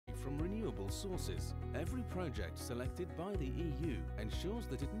from renewable sources. Every project selected by the EU ensures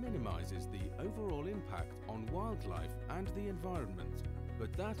that it minimises the overall impact on wildlife and the environment.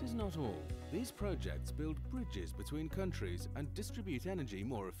 But that is not all. These projects build bridges between countries and distribute energy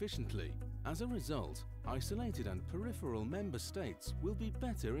more efficiently. As a result, isolated and peripheral member states will be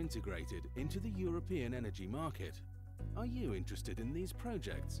better integrated into the European energy market. Are you interested in these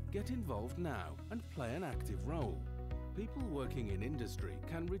projects? Get involved now and play an active role. People working in industry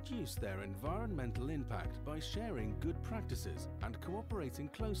can reduce their environmental impact by sharing good practices and cooperating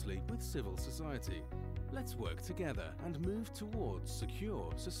closely with civil society. Let's work together and move towards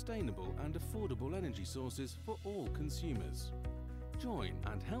secure, sustainable and affordable energy sources for all consumers. Join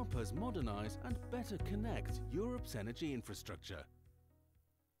and help us modernize and better connect Europe's energy infrastructure.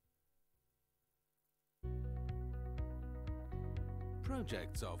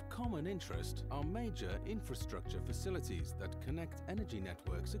 Projects of common interest are major infrastructure facilities that connect energy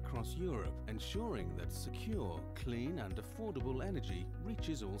networks across Europe, ensuring that secure, clean and affordable energy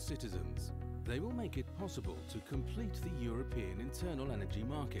reaches all citizens. They will make it possible to complete the European internal energy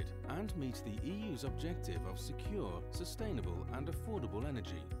market and meet the EU's objective of secure, sustainable and affordable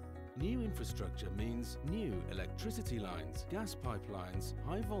energy. New infrastructure means new electricity lines, gas pipelines,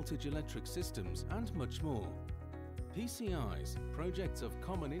 high-voltage electric systems and much more. PCI's, projects of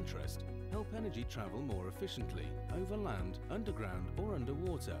common interest, help energy travel more efficiently over land, underground or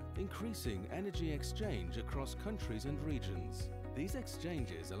underwater, increasing energy exchange across countries and regions. These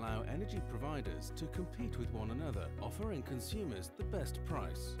exchanges allow energy providers to compete with one another, offering consumers the best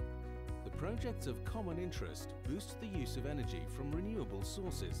price. The projects of common interest boost the use of energy from renewable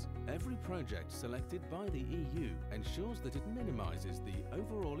sources. Every project selected by the EU ensures that it minimises the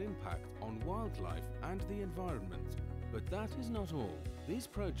overall impact on wildlife and the environment. But that is not all. These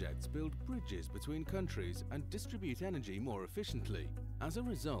projects build bridges between countries and distribute energy more efficiently. As a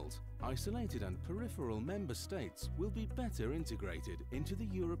result, isolated and peripheral member states will be better integrated into the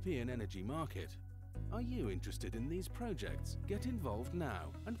European energy market. Are you interested in these projects? Get involved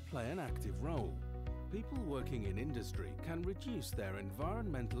now and play an active role. People working in industry can reduce their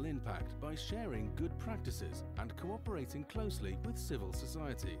environmental impact by sharing good practices and cooperating closely with civil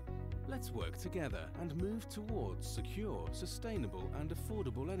society. Let's work together and move towards secure, sustainable and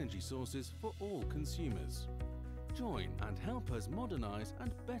affordable energy sources for all consumers. Join and help us modernize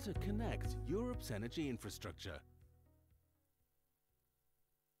and better connect Europe's energy infrastructure.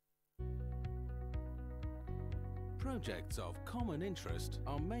 Projects of common interest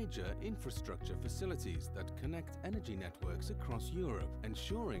are major infrastructure facilities that connect energy networks across Europe,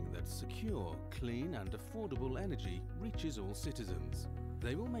 ensuring that secure, clean and affordable energy reaches all citizens.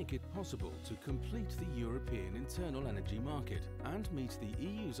 They will make it possible to complete the European internal energy market and meet the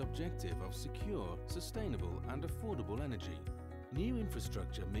EU's objective of secure, sustainable and affordable energy. New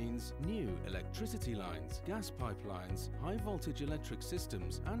infrastructure means new electricity lines, gas pipelines, high-voltage electric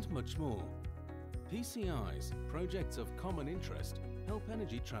systems and much more. PCI's, projects of common interest, help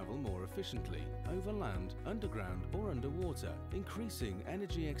energy travel more efficiently over land, underground or underwater, increasing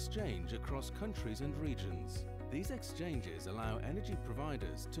energy exchange across countries and regions. These exchanges allow energy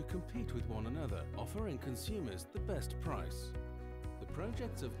providers to compete with one another, offering consumers the best price. The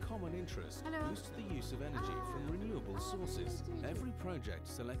projects of common interest boost the use of energy from renewable sources. Every project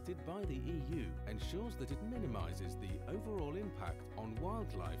selected by the EU ensures that it minimises the overall impact on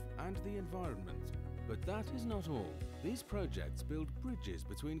wildlife and the environment. But that is not all. These projects build bridges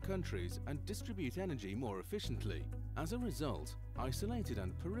between countries and distribute energy more efficiently. As a result, isolated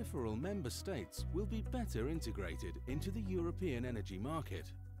and peripheral member states will be better integrated into the European energy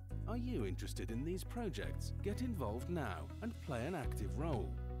market. Are you interested in these projects? Get involved now and play an active role.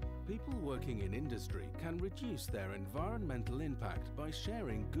 People working in industry can reduce their environmental impact by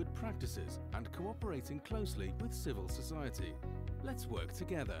sharing good practices and cooperating closely with civil society. Let's work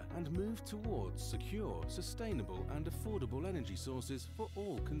together and move towards secure, sustainable and affordable energy sources for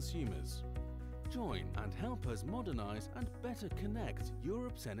all consumers. Join and help us modernize and better connect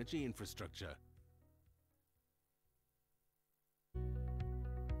Europe's energy infrastructure.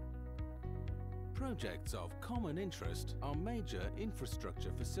 Projects of common interest are major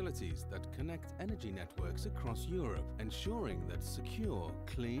infrastructure facilities that connect energy networks across Europe, ensuring that secure,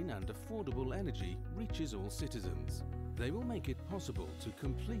 clean and affordable energy reaches all citizens. They will make it possible to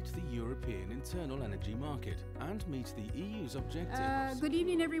complete the European internal energy market and meet the EU's objective. Good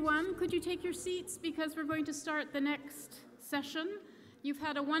evening, everyone. Could you take your seats because we're going to start the next session. You've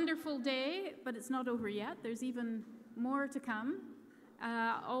had a wonderful day, but it's not over yet. There's even more to come.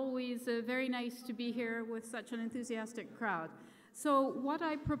 Always very nice to be here with such an enthusiastic crowd. So what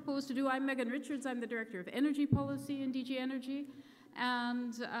I propose to do, I'm Megan Richards, I'm the Director of Energy Policy in DG Energy,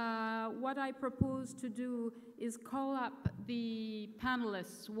 And what I propose to do is call up the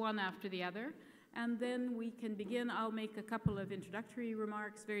panelists one after the other, and then we can begin. I'll make a couple of introductory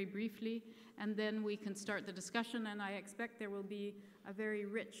remarks very briefly, and then we can start the discussion, and I expect there will be a very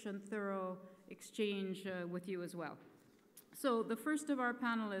rich and thorough exchange with you as well. So the first of our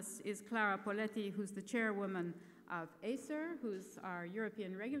panelists is Clara Poletti, who's the chairwoman of ACER, who's our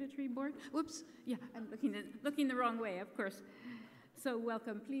European Regulatory Board. Whoops, yeah, I'm looking the wrong way, of course. So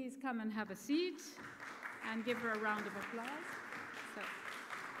welcome, please come and have a seat and give her a round of applause. So.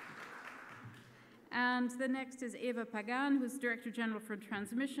 And the next is Eva Pagan, who's Director General for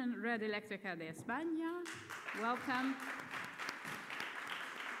Transmission, Red Eléctrica de España. Welcome.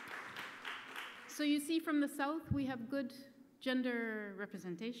 So you see from the south, we have good gender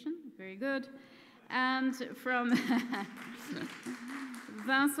representation, very good. And from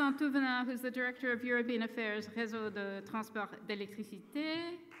Vincent Touvenin, who's the Director of European Affairs, Réseau de Transport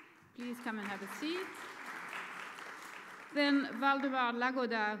d'Électricité. Please come and have a seat. Then Waldemar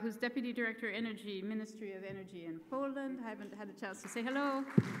Lagoda, who's Deputy Director Energy, Ministry of Energy in Poland. I haven't had a chance to say hello.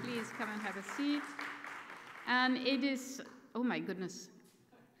 Please come and have a seat. And it is, oh my goodness.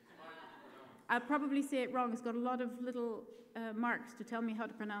 I'll probably say it wrong. It's got a lot of little marks to tell me how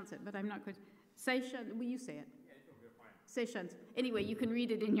to pronounce it, but I'm not good. Seychelles, will you say it? Seychelles. Anyway, you can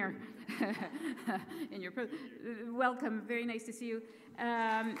read it in your welcome. Very nice to see you.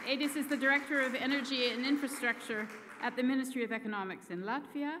 Edis is the Director of Energy and Infrastructure at the Ministry of Economics in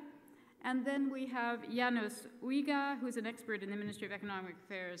Latvia. And then we have Janos Uiga, who's an expert in the Ministry of Economic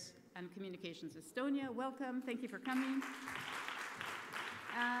Affairs and Communications Estonia. Welcome. Thank you for coming.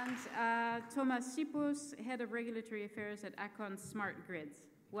 And Thomas Sipos, Head of Regulatory Affairs at Acon Smart Grids.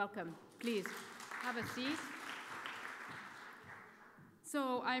 Welcome. Please have a seat.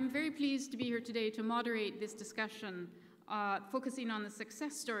 So I'm very pleased to be here today to moderate this discussion, focusing on the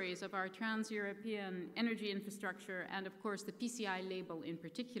success stories of our trans-European energy infrastructure and, of course, the PCI label in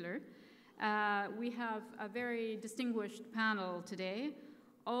particular. We have a very distinguished panel today.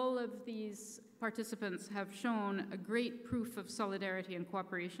 All of these participants have shown a great proof of solidarity and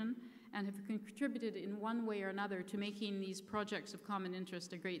cooperation and have contributed in one way or another to making these projects of common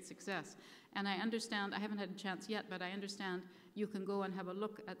interest a great success. And I understand, I haven't had a chance yet, but I understand you can go and have a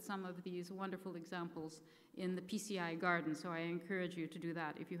look at some of these wonderful examples in the PCI garden, so I encourage you to do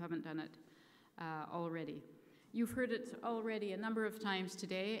that if you haven't done it already. You've heard it already a number of times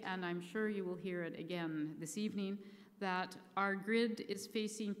today, and I'm sure you will hear it again this evening, that our grid is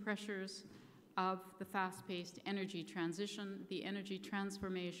facing pressures of the fast-paced energy transition. The energy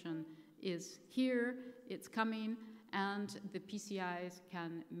transformation is here, it's coming, and the PCIs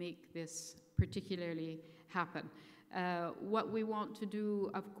can make this particularly happen. What we want to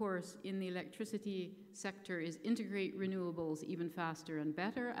do, of course, in the electricity sector is integrate renewables even faster and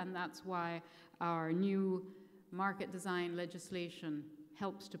better, and that's why our new market design legislation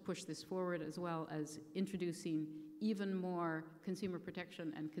helps to push this forward, as well as introducing even more consumer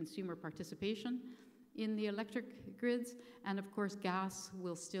protection and consumer participation in the electric grids. And of course, gas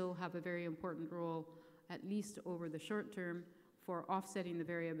will still have a very important role, at least over the short term, for offsetting the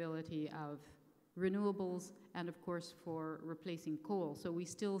variability of renewables and of course for replacing coal. So we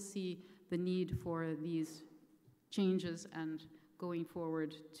still see the need for these changes and going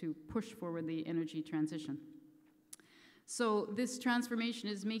forward to push forward the energy transition. So this transformation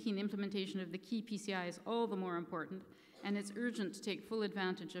is making implementation of the key PCIs all the more important, and it's urgent to take full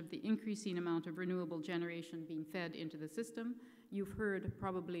advantage of the increasing amount of renewable generation being fed into the system. You've heard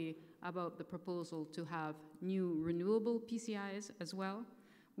probably about the proposal to have new renewable PCIs as well.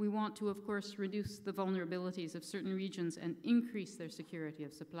 We want to, of course, reduce the vulnerabilities of certain regions and increase their security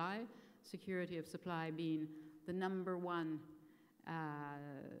of supply being the number one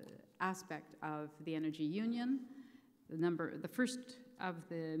aspect of the energy union. The first of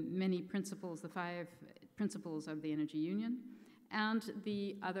the many principles, the 5 principles of the energy union. And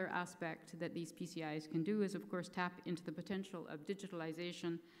the other aspect that these PCIs can do is, of course, tap into the potential of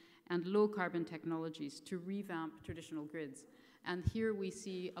digitalization and low-carbon technologies to revamp traditional grids. And here we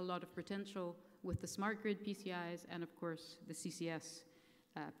see a lot of potential with the smart grid PCIs and, of course, the CCS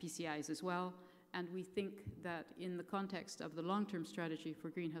PCIs as well. And we think that in the context of the long-term strategy for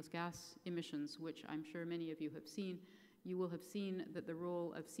greenhouse gas emissions, which I'm sure many of you have seen, you will have seen that the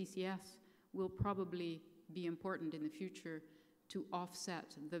role of CCS will probably be important in the future to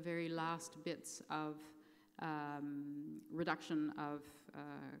offset the very last bits of reduction of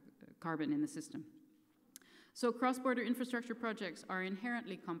carbon in the system. So cross-border infrastructure projects are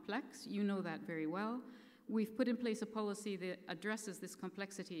inherently complex. You know that very well. We've put in place a policy that addresses this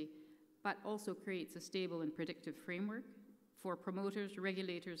complexity, but also creates a stable and predictive framework for promoters,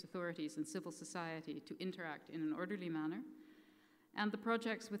 regulators, authorities, and civil society to interact in an orderly manner. And the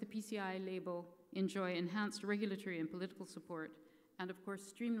projects with the PCI label enjoy enhanced regulatory and political support, and of course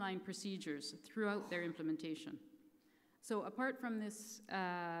streamlined procedures throughout their implementation. So apart from this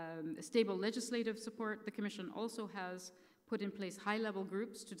stable legislative support, the Commission also has put in place high-level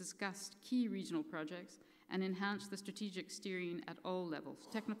groups to discuss key regional projects and enhance the strategic steering at all levels,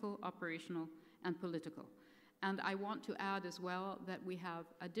 technical, operational, and political. And I want to add as well that we have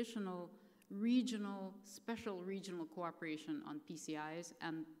additional special regional cooperation on PCIs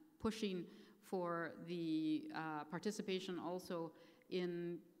and pushing for the participation also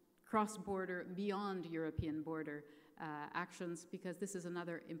in cross-border, beyond European border actions, because this is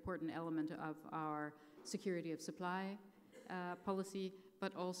another important element of our security of supply policy,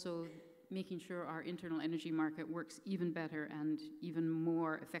 but also making sure our internal energy market works even better and even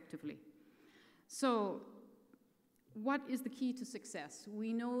more effectively. So, what is the key to success?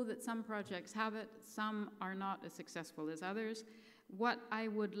 We know that some projects have it, some are not as successful as others. What I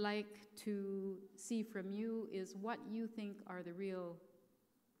would like to see from you is what you think are the real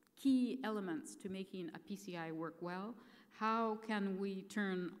key elements to making a PCI work well. How can we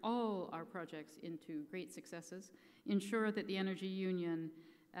turn all our projects into great successes, ensure that the Energy Union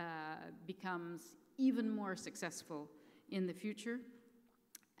becomes even more successful in the future?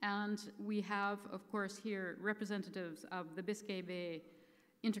 And we have, of course, here representatives of the Biscay Bay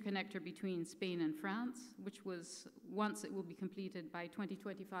interconnector between Spain and France, which was, once it will be completed by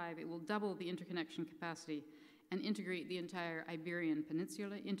 2025, it will double the interconnection capacity and integrate the entire Iberian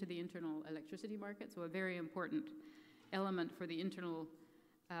Peninsula into the internal electricity market, so a very important element for the internal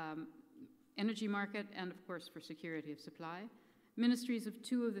energy market and, of course, for security of supply. Ministries of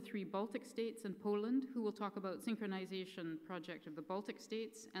 2 of the 3 Baltic states and Poland, who will talk about synchronization project of the Baltic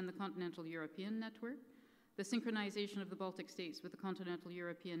states and the continental European network. The synchronization of the Baltic states with the continental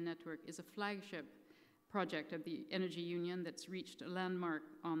European network is a flagship project of the Energy Union that's reached a landmark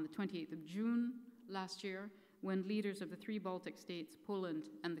on the 28th of June last year, when leaders of the 3 Baltic states, Poland,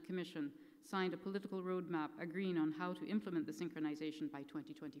 and the Commission signed a political roadmap agreeing on how to implement the synchronization by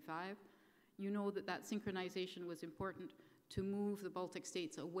 2025. You know that that synchronization was important to move the Baltic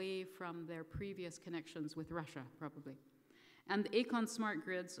states away from their previous connections with Russia, probably. And the Aecon Smart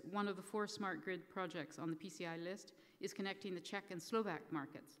Grids, one of the 4 smart grid projects on the PCI list, is connecting the Czech and Slovak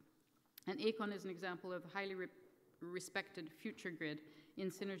markets. And Aecon is an example of a highly respected future grid in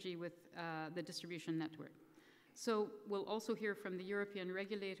synergy with the distribution network. So we'll also hear from the European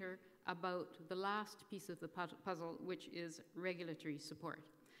regulator about the last piece of the puzzle, which is regulatory support.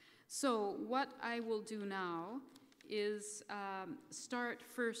 So what I will do now is start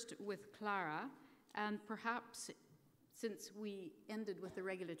first with Clara, and perhaps since we ended with the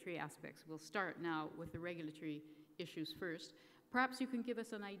regulatory aspects, we'll start now with the regulatory issues first. Perhaps you can give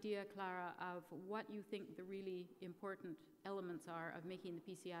us an idea, Clara, of what you think the really important elements are of making the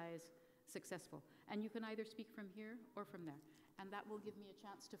PCIs successful. And you can either speak from here or from there. And that will give me a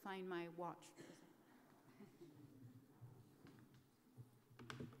chance to find my watch.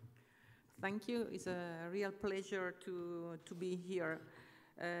 Thank you. It's a real pleasure to be here.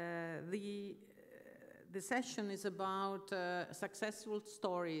 The session is about successful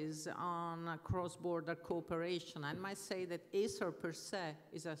stories on cross-border cooperation. I might say that ACER per se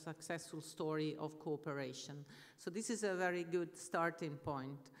is a successful story of cooperation. So this is a very good starting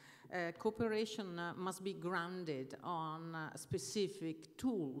point. Cooperation must be grounded on specific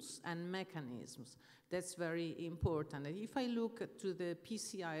tools and mechanisms. That's very important. And if I look to the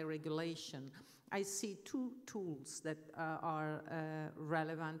PCI regulation, I see 2 tools that are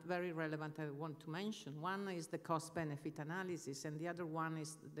relevant, very relevant, I want to mention. One is the cost-benefit analysis, and the other one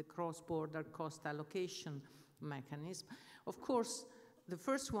is the cross-border cost allocation mechanism. Of course, the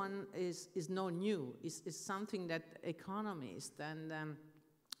first one is not new. It's something that economists and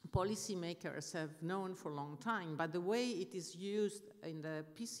policymakers have known for a long time, but the way it is used in the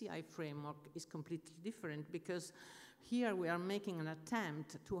PCI framework is completely different, because here we are making an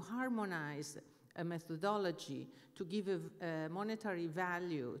attempt to harmonize a methodology to give a monetary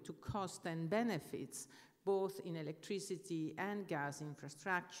value to cost and benefits, both in electricity and gas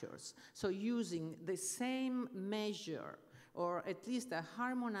infrastructures. So using the same measure, or at least a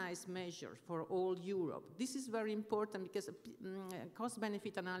harmonized measure for all Europe. This is very important because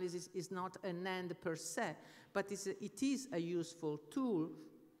cost-benefit analysis is not an end per se, but it is a useful tool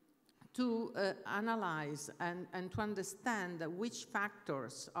to analyze and to understand which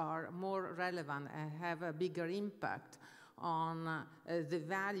factors are more relevant and have a bigger impact on the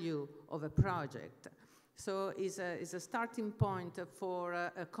value of a project. So is a starting point for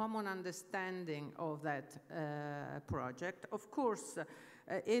a common understanding of that project. Of course,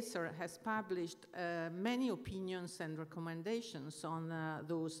 ACER has published many opinions and recommendations on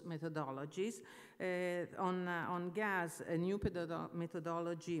those methodologies. On gas, a new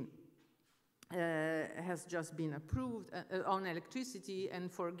methodology has just been approved on electricity,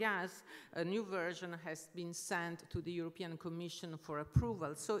 and for gas, a new version has been sent to the European Commission for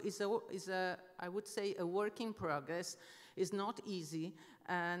approval. So I would say, a work in progress. It's not easy,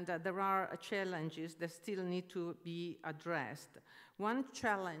 and there are challenges that still need to be addressed. One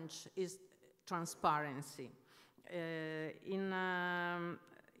challenge is transparency.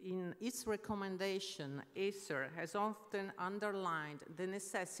 In its recommendation, ACER has often underlined the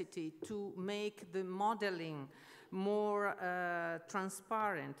necessity to make the modeling more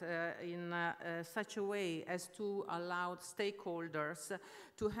transparent in such a way as to allow stakeholders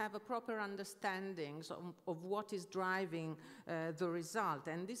to have a proper understanding of what is driving the result.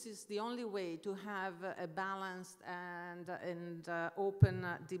 And this is the only way to have a balanced and open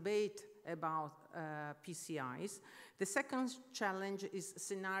debate about PCIs. The second challenge is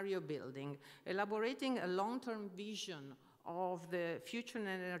scenario building, elaborating a long-term vision of the future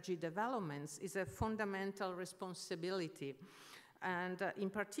energy developments is a fundamental responsibility. And in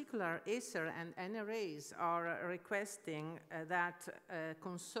particular, ACER and NRAs are requesting that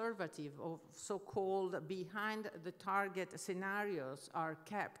conservative or so-called behind the target scenarios are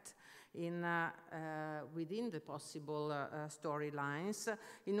kept within the possible storylines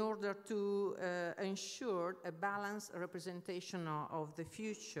in order to ensure a balanced representation of the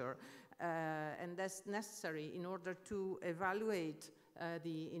future. And that's necessary in order to evaluate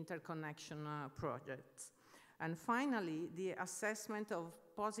the interconnection projects. And finally, the assessment of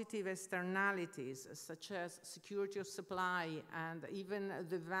positive externalities, such as security of supply and even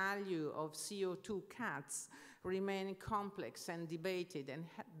the value of CO2 cuts, remain complex and debated. And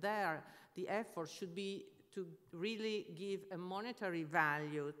there, the effort should be to really give a monetary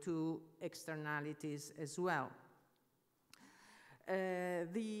value to externalities as well.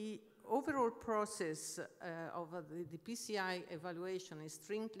 The overall process of the PCI evaluation is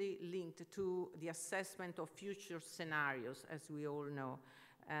strictly linked to the assessment of future scenarios, as we all know.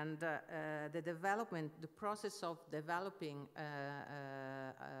 And the process of developing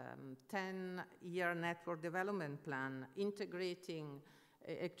a 10-year network development plan, integrating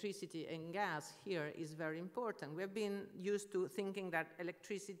electricity and gas here is very important. We have been used to thinking that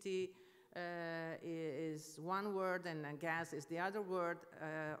electricity is one word and gas is the other word.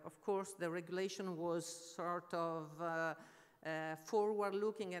 Of course, the regulation was sort of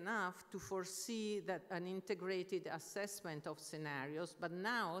forward-looking enough to foresee that an integrated assessment of scenarios, but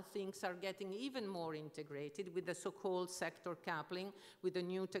now things are getting even more integrated with the so-called sector coupling, with the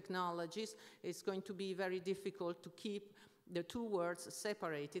new technologies. It's going to be very difficult to keep the two words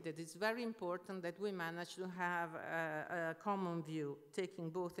separated. It is very important that we manage to have a common view,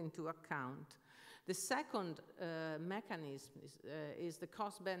 taking both into account. The second mechanism is the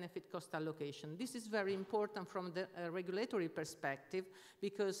cost-benefit cost allocation. This is very important from the regulatory perspective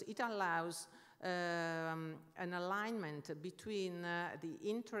because it allows an alignment between the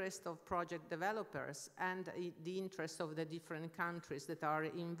interest of project developers and the interest of the different countries that are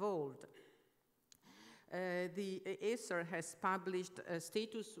involved. The ACER has published a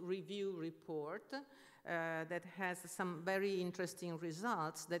status review report that has some very interesting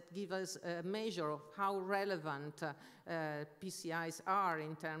results that give us a measure of how relevant PCIs are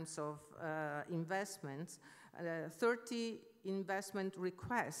in terms of investments. 30 investment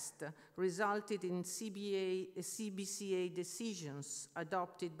requests resulted in CBCA decisions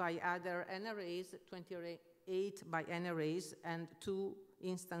adopted by other NRAs, 28 by NRAs, and 2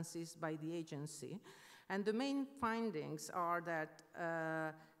 instances by the agency. And the main findings are that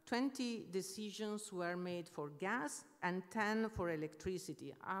 20 decisions were made for gas and 10 for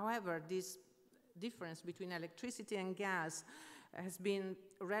electricity. However, this difference between electricity and gas has been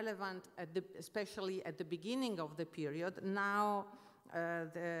relevant, especially at the beginning of the period. Now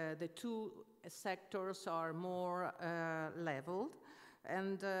the two sectors are more leveled.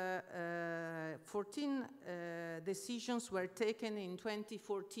 And 14 decisions were taken in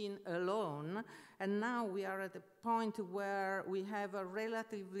 2014 alone, and now we are at the point where we have a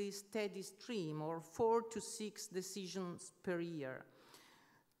relatively steady stream, or 4 to 6 decisions per year.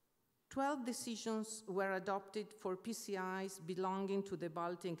 12 decisions were adopted for PCIs belonging to the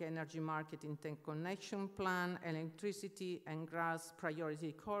Baltic Energy Market Interconnection Plan, electricity and gas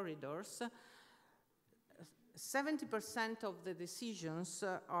priority corridors. 70% of the decisions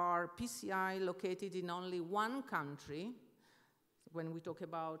are PCI located in only one country, when we talk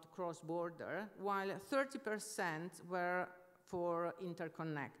about cross-border, while 30% were for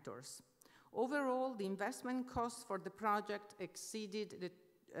interconnectors. Overall, the investment cost for the project exceeded the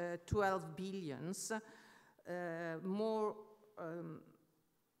 12 billions, more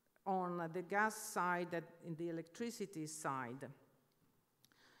on the gas side than in the electricity side.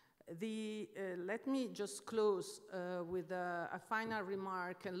 Let me just close with a final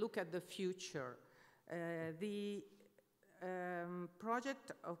remark and look at the future. The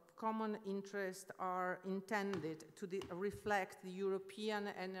projects of common interest are intended to reflect the European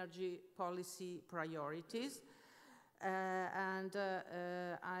energy policy priorities.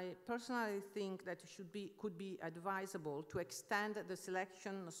 I personally think that it could be advisable to extend the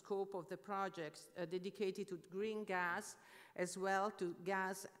selection scope of the projects dedicated to green gas, as well to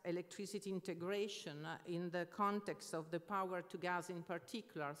gas electricity integration in the context of the power to gas in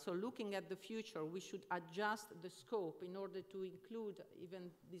particular. So looking at the future, we should adjust the scope in order to include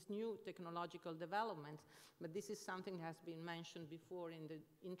even these new technological developments. But this is something that has been mentioned before in the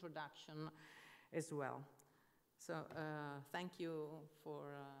introduction as well. So thank you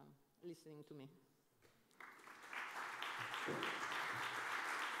for listening to me.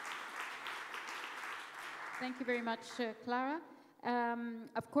 Thank you very much, Clara.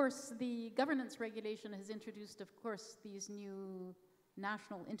 Of course, the governance regulation has introduced, of course, these new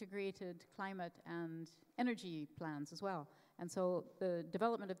national integrated climate and energy plans as well. And so the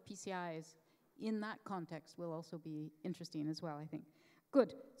development of PCIs in that context will also be interesting as well, I think.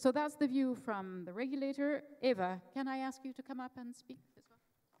 Good. So that's the view from the regulator. Eva, can I ask you to come up and speak as well?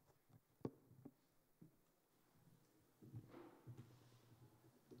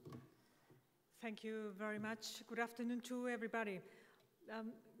 Thank you very much. Good afternoon to everybody.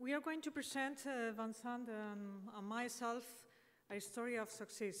 We are going to present, Vincent and myself, a story of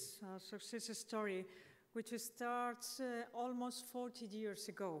success, a success story, which starts almost 40 years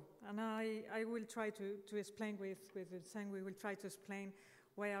ago. And I will try to explain we will try to explain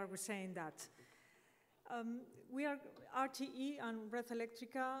why are we saying that. We are RTE and Red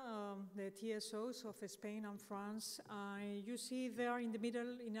Eléctrica, the TSOs of Spain and France. You see there in the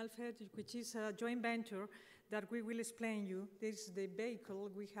middle in Alfred, which is a joint venture that we will explain you. This is the vehicle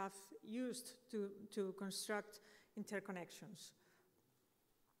we have used to construct interconnections.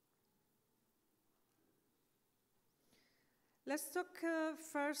 Let's talk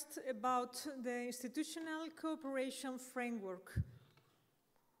first about the institutional cooperation framework.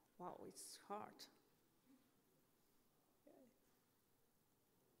 Wow, it's hard.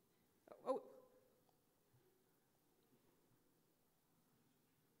 Oh.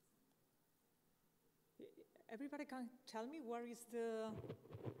 Everybody can tell me where is the...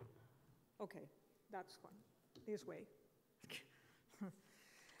 Okay, that's one, this way.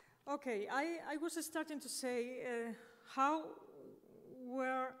 Okay, I was starting to say how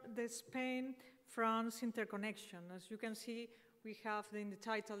were the Spain-France interconnection? As you can see, we have in the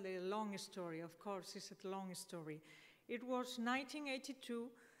title the long story. Of course, it's a long story. It was 1982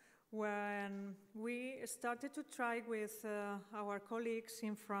 when we started to try with our colleagues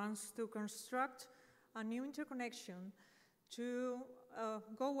in France to construct a new interconnection to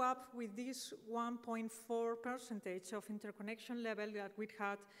go up with this 1.4% of interconnection level that we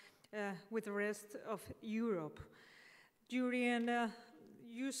had with the rest of Europe. During,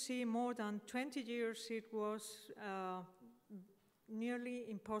 you see, more than 20 years, it was nearly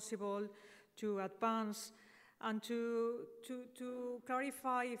impossible to advance and to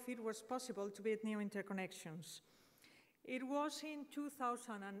clarify if it was possible to build new interconnections. It was in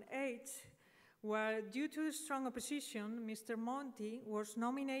 2008 where, due to strong opposition, Mr. Monti was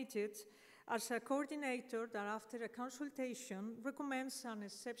nominated as a coordinator that, after a consultation, recommends an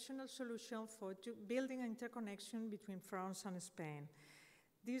exceptional solution for building an interconnection between France and Spain.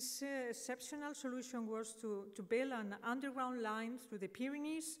 This exceptional solution was to build an underground line through the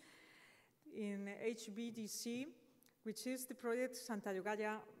Pyrenees in HVDC, which is the project Santa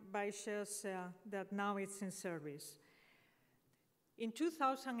Llogaia Baixes that now is in service. In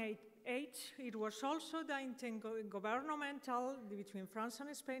 2008, it was also the intergovernmental between France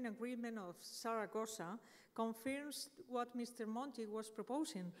and Spain agreement of Zaragoza confirms what Mr. Monti was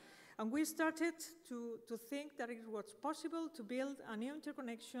proposing. And we started to think that it was possible to build a new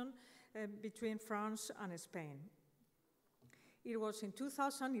interconnection between France and Spain. It was in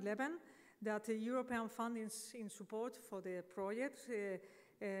 2011 that the European funding in support for the project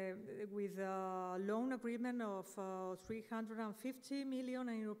with a loan agreement of 350 million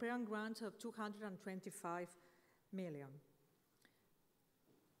and European grant of 225 million.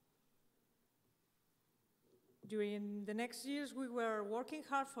 During the next years, we were working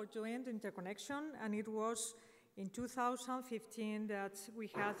hard for joint interconnection, and it was In 2015, that we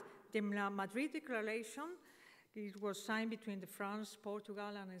had the Madrid Declaration. It was signed between France,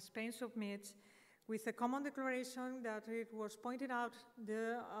 Portugal, and Spain submit, with a common declaration that it was pointed out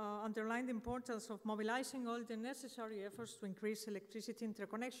the underlined importance of mobilizing all the necessary efforts to increase electricity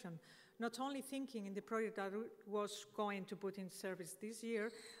interconnection, not only thinking in the project that it was going to put in service this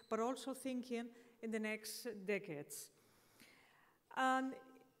year, but also thinking in the next decades. And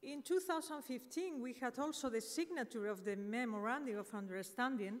in 2015, we had also the signature of the Memorandum of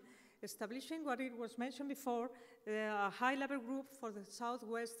Understanding, establishing what it was mentioned before, a high-level group for the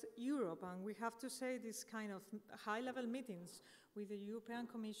Southwest Europe. And we have to say this kind of high-level meetings with the European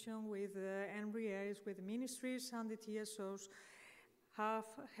Commission, with the NREAs, with the ministries and the TSOs have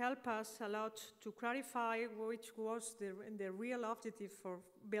helped us a lot to clarify which was the real objective for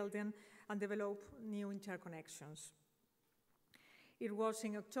building and develop new interconnections. It was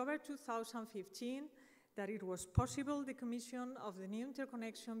in October 2015 that it was possible the commission of the new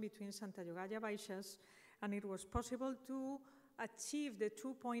interconnection between Santa Llogaia Baixas, and it was possible to achieve the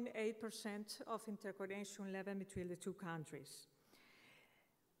 2.8% of interconnection level between the two countries.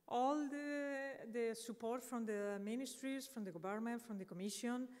 All the support from the ministries, from the government, from the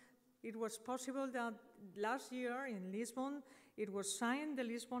commission, it was possible that last year in Lisbon, it was signed the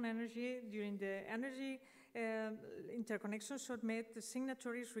Lisbon Energy during the Energy Interconnection Summit. The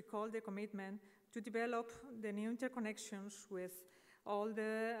signatories recalled the commitment to develop the new interconnections with all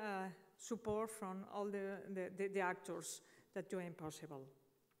the support from all the actors that do it possible.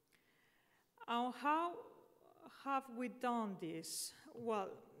 How have we done this? Well,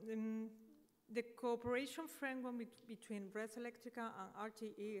 the cooperation framework between Red Eléctrica and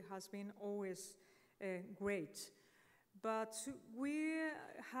RTE has been always great. But we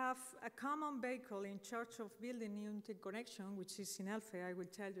have a common vehicle in charge of building new interconnection, which is in Elfe. I will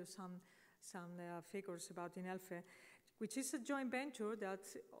tell you some figures about in Elfe, which is a joint venture that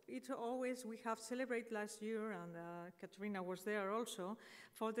we have celebrated last year, and Katerina was there also,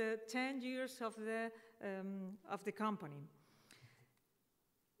 for the 10 years of the company.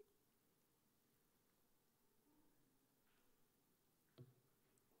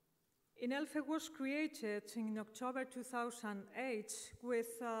 Inelfe was created in October 2008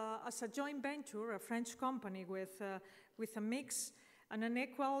 as a joint venture, a French company with a mix and an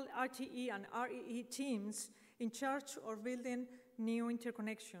equal RTE and REE teams in charge of building new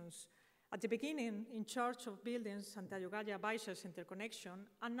interconnections. At the beginning, in charge of building Santa Llogaia Baixas interconnection,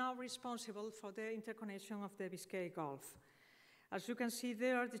 and now responsible for the interconnection of the Biscay Gulf. As you can see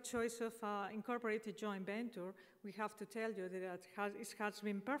there, the choice of incorporated joint venture, we have to tell you that it has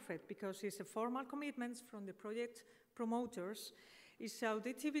been perfect because it's a formal commitment from the project promoters, it's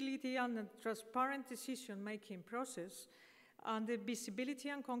auditability and a transparent decision-making process, and the visibility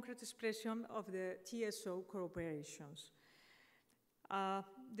and concrete expression of the TSO cooperations.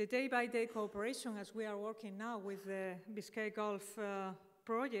 The day-by-day cooperation, as we are working now with the Biscay Gulf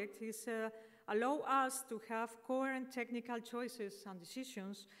project, is allow us to have coherent technical choices and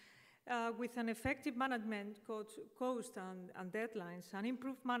decisions with an effective management cost and deadlines, and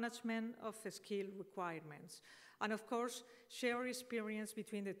improved management of skill requirements, and of course, share experience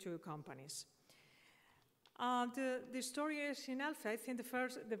between the two companies. The story is in Elfe. I think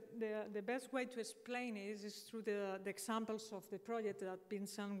the best way to explain it is through the examples of the project that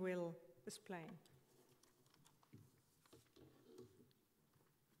Vincent will explain.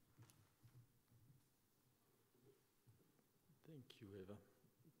 Thank you, Eva.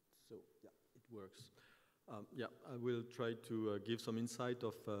 So, yeah, it works. I will try to give some insight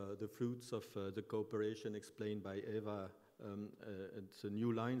of the fruits of the cooperation explained by Eva. It's a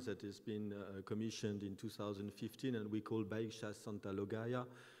new line that has been commissioned in 2015, and we call Baixas Santa Llogaia.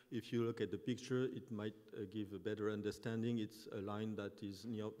 If you look at the picture, it might give a better understanding. It's a line that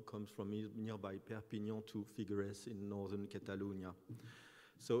comes from nearby Perpignan to Figueres in northern Catalonia.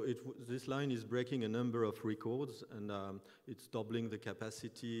 So this line is breaking a number of records, and it's doubling the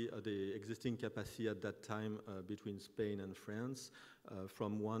capacity, the existing capacity at that time between Spain and France,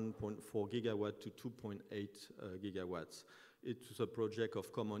 from 1.4 gigawatt to 2.8 gigawatts. It's a project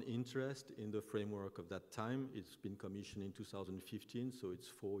of common interest in the framework of that time. It's been commissioned in 2015, so it's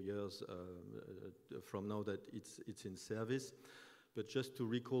 4 years from now that it's in service. But just to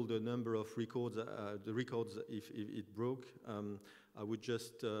recall the number of records, if it broke, I would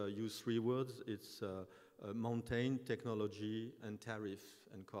just use 3 words. It's mountain, technology, and tariff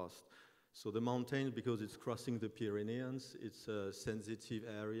and cost. So the mountain, because it's crossing the Pyrenees, it's a sensitive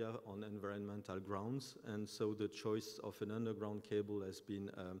area on environmental grounds, and so the choice of an underground cable has been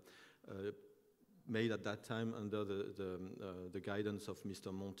made at that time under the guidance of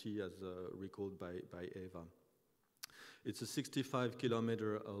Mr. Monti, as recalled by Eva. It's a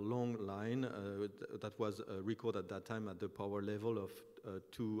 65-kilometer long line that was recorded at that time at the power level of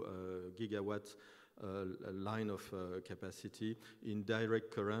 2 gigawatts line of capacity in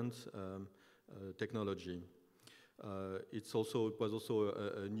direct current technology. It was also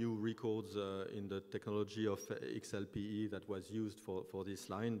a new record in the technology of XLPE that was used for this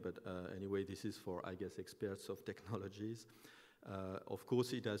line, but anyway, this is for, I guess, experts of technologies. Of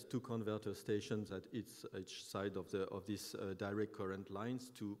course, it has 2 converter stations at each side of this direct current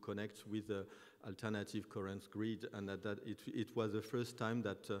lines to connect with the alternative current grid, and it was the first time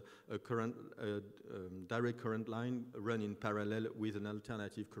that a direct current line run in parallel with an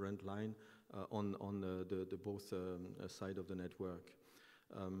alternative current line on the both side of the network.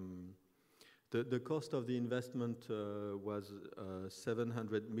 The cost of the investment was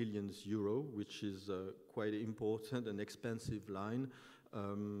 700 million euro, which is quite important and expensive line,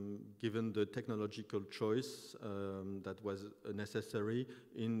 given the technological choice that was necessary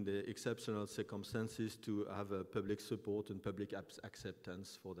in the exceptional circumstances to have a public support and public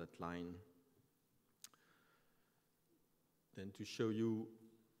acceptance for that line. Then to show you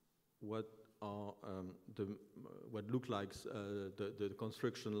what look like the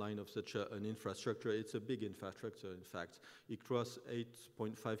construction line of such an infrastructure. It's a big infrastructure, in fact. It crosses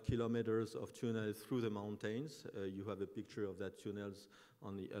 8.5 kilometers of tunnels through the mountains. You have a picture of that tunnels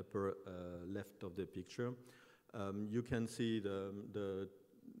on the upper left of the picture. You can see the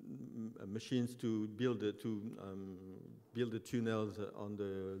machines to build the tunnels on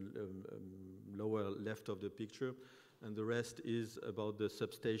the lower left of the picture. And the rest is about the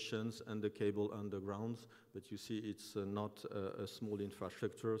substations and the cable underground. But you see it's not a small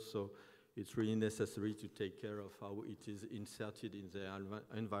infrastructure, so it's really necessary to take care of how it is inserted in the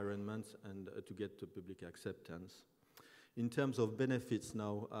environment and to get the public acceptance. In terms of benefits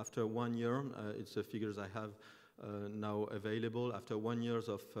now, after 1 year, it's the figures I have now available. After 1 year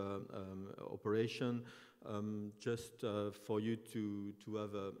of operation, just for you to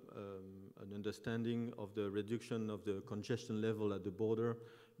have an understanding of the reduction of the congestion level at the border,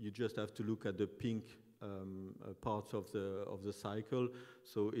 you just have to look at the pink part of the cycle.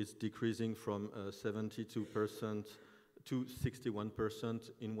 So it's decreasing from 72% to 61%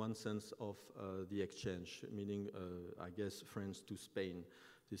 in one sense of the exchange, meaning, I guess, France to Spain.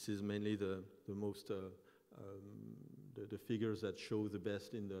 This is mainly the most the figures that show the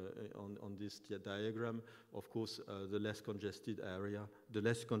best on this diagram. Of course, the less congested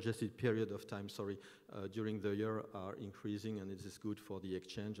period of time, during the year are increasing, and it is good for the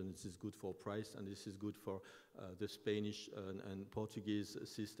exchange, and this is good for price, and this is good for the Spanish and Portuguese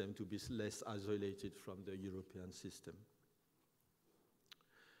system to be less isolated from the European system.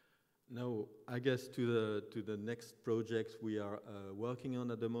 Now, I guess to the next project we are working on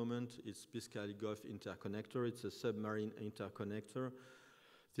at the moment is PCI Gulf Interconnector. It's a submarine interconnector.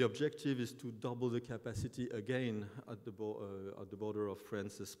 The objective is to double the capacity again at the border of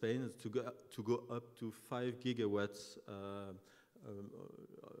France and Spain, to go up to 5 gigawatts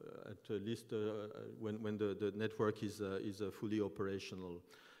at least when the network is fully operational.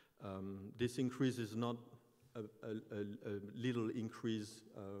 This increase is not a little increase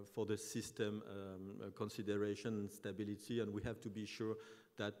for the system consideration and stability, and we have to be sure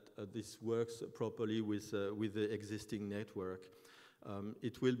that this works properly with the existing network.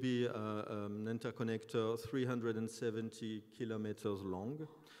 It will be an interconnector 370 kilometers long,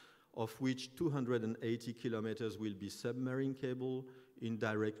 of which 280 kilometers will be submarine cable in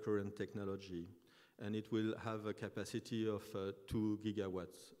direct current technology, and it will have a capacity of 2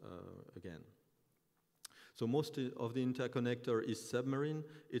 gigawatts again. So most of the interconnector is submarine.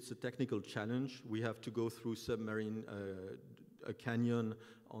 It's a technical challenge. We have to go through submarine a canyon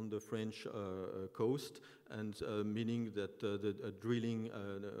on the French coast, and meaning that the drilling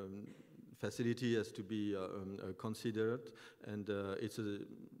facility has to be considered, and it's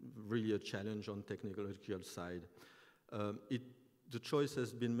really a challenge on technological side. The choice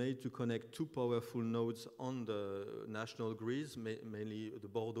has been made to connect 2 powerful nodes on the national grids, mainly the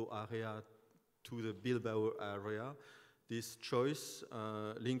Bordeaux area to the Bilbao area. This choice,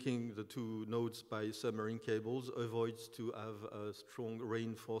 linking the 2 nodes by submarine cables, avoids to have strong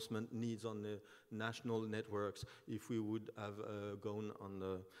reinforcement needs on the national networks if we would have gone on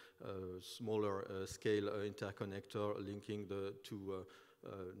a smaller scale interconnector linking the 2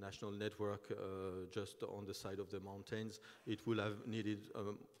 national network just on the side of the mountains. It will have needed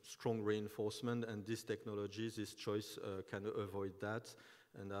strong reinforcement, and this technology, this choice can avoid that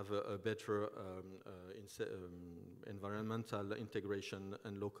and have a better environmental integration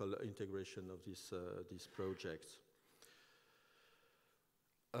and local integration of these projects.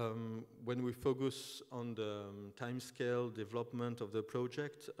 when we focus on the timescale development of the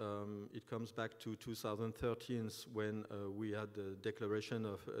project, it comes back to 2013 when we had the declaration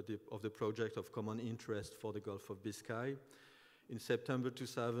of the project of common interest for the Gulf of Biscay. In September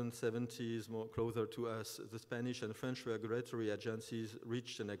 2017, is more closer to us, the Spanish and French regulatory agencies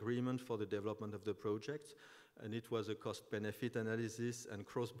reached an agreement for the development of the project, and it was a cost-benefit analysis and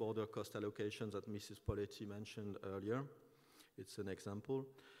cross-border cost allocations that Mrs. Poletti mentioned earlier. It's an example.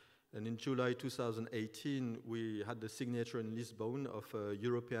 And in July 2018, we had the signature in Lisbon of a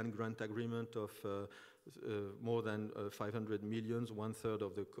European grant agreement of more than 500 million, 1/3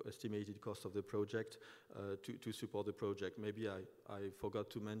 of the estimated cost of the project, to support the project. Maybe I forgot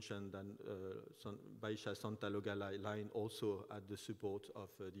to mention that Baixas-Santa Loga line also had the support of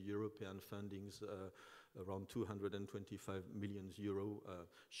the European fundings, around 225 million euro,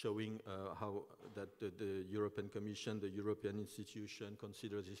 showing how that the European Commission, the European institution,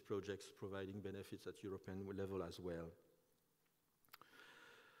 consider these projects providing benefits at European level as well.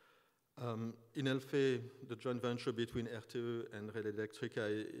 In Elfe, the joint venture between RTE and Red Electrica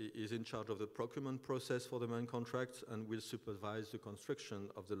is in charge of the procurement process for the main contracts and will supervise the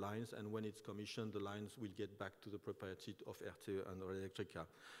construction of the lines, and when it's commissioned, the lines will get back to the property of RTE and Red Electrica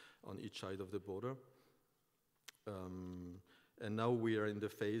on each side of the border. And now we are in the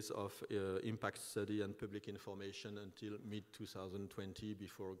phase of impact study and public information until mid-2020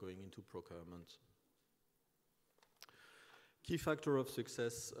 before going into procurement. Key factor of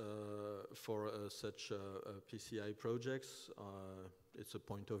success for such PCI projects, it's a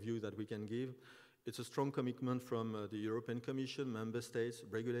point of view that we can give. It's a strong commitment from the European Commission, member states,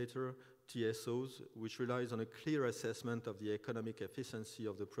 regulator, TSOs, which relies on a clear assessment of the economic efficiency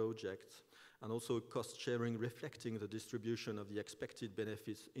of the project, and also cost sharing reflecting the distribution of the expected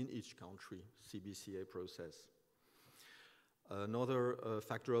benefits in each country, CBCA process. Another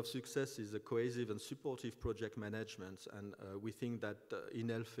factor of success is the cohesive and supportive project management, and we think that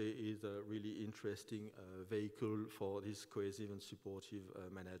INELFE is a really interesting vehicle for this cohesive and supportive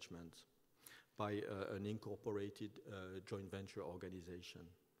management by an incorporated joint venture organization.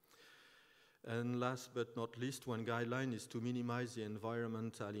 And last but not least, one guideline is to minimize the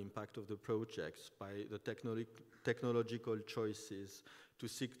environmental impact of the projects by the technological choices to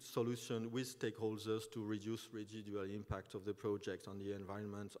seek solutions with stakeholders to reduce residual impact of the project on the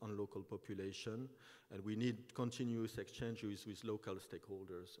environment, on local population. And we need continuous exchanges with local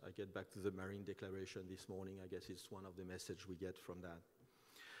stakeholders. I get back to the Marine Declaration this morning. I guess it's one of the messages we get from that.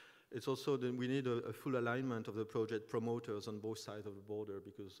 It's also that we need a full alignment of the project promoters on both sides of the border,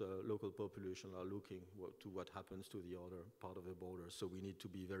 because local population are looking to what happens to the other part of the border. So we need to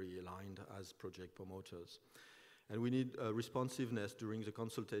be very aligned as project promoters. And we need responsiveness during the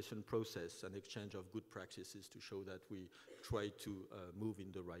consultation process and exchange of good practices to show that we try to move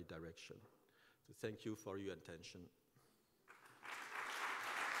in the right direction. So thank you for your attention.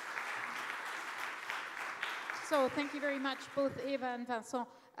 So thank you very much, both Eva and Vincent.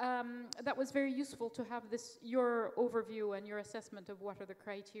 That was very useful to have your overview and your assessment of what are the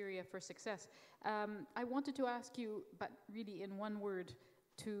criteria for success. I wanted to ask you, but really in one word,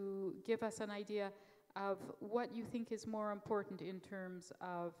 to give us an idea of what you think is more important in terms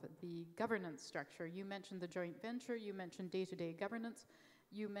of the governance structure. You mentioned the joint venture, you mentioned day-to-day governance,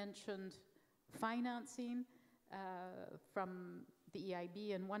 you mentioned financing from the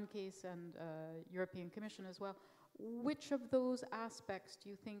EIB in one case and European Commission as well. Which of those aspects do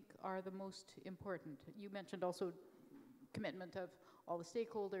you think are the most important? You mentioned also commitment of all the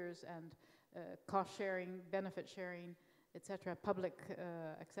stakeholders and cost sharing, benefit sharing, etc., public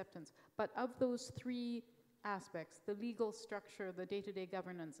acceptance. But of those three aspects, the legal structure, the day-to-day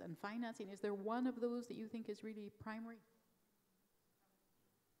governance, and financing, is there one of those that you think is really primary?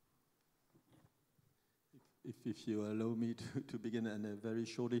 If you allow me to begin, and very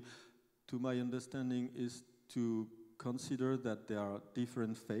shortly, to my understanding is to consider that there are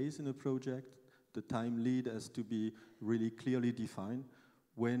different phases in a project. The time lead has to be really clearly defined.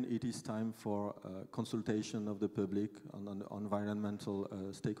 When it is time for consultation of the public on environmental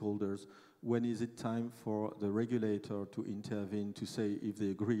stakeholders, when is it time for the regulator to intervene to say if they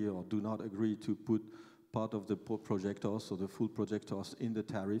agree or do not agree to put part of the project cost or the full project cost in the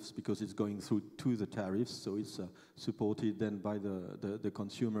tariffs, because it's going through to the tariffs, so it's supported then by the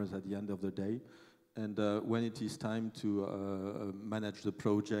consumers at the end of the day. And when it is time to manage the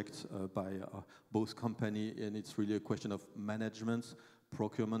project by both companies, and it's really a question of management,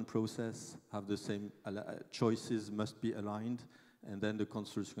 procurement process, have the same choices must be aligned, and then the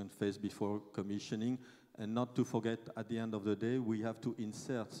construction phase before commissioning. And not to forget, at the end of the day, we have to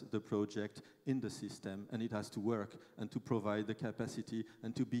insert the project in the system, and it has to work and to provide the capacity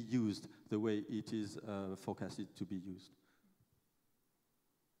and to be used the way it is forecasted to be used.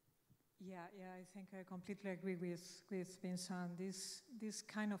 Yeah, I think I completely agree with Vincent. This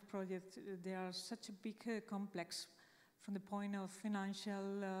kind of project, they are such a big complex from the point of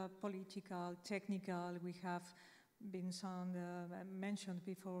financial, political, technical. We have Vincent mentioned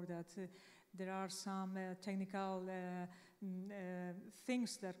before that there are some technical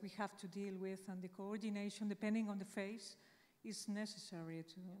things that we have to deal with, and the coordination, depending on the phase, is necessary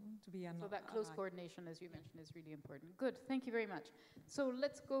to be aligned. So that close coordination, as you mentioned, is really important. Good, thank you very much. So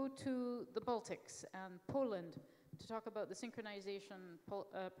let's go to the Baltics and Poland to talk about the synchronization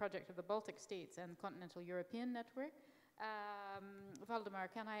project of the Baltic states and continental European network. Valdemar,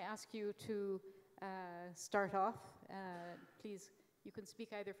 can I ask you to start off? Please, you can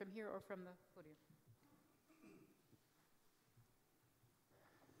speak either from here or from the podium.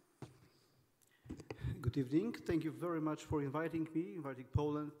 Good evening. Thank you very much for inviting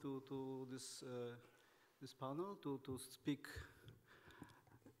Poland to this panel to speak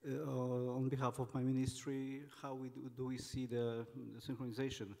on behalf of my ministry. How do we see the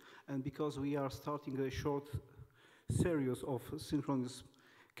synchronization? And because we are starting a short series of synchronous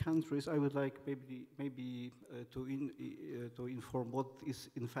countries, I would like maybe to inform what is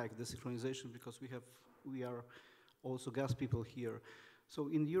in fact the synchronization, because we are also gas people here. So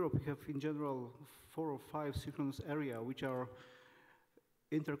in Europe, we have in general 4 or 5 synchronous areas, which are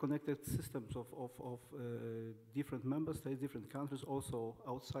interconnected systems of different member states, different countries, also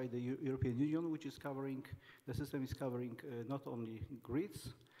outside the European Union, which is covering, the system is covering not only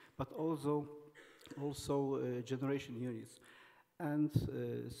grids, but also generation units. And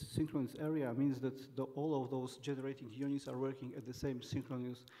synchronous area means that all of those generating units are working at the same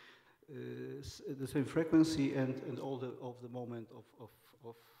synchronous, the same frequency and all the moment of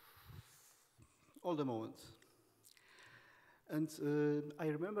all the moments. And I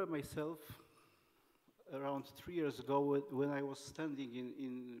remember myself around 3 years ago when I was standing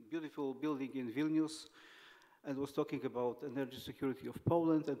in beautiful building in Vilnius and was talking about energy security of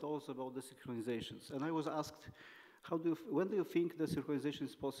Poland and also about the synchronizations. And I was asked, when do you think the synchronization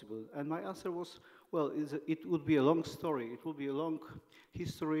is possible? And my answer was, well, it would be a long story. It will be a long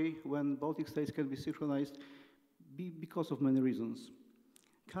history when Baltic states can be synchronized because of many reasons.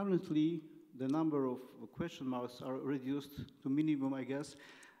 Currently, the number of question marks are reduced to minimum, I guess,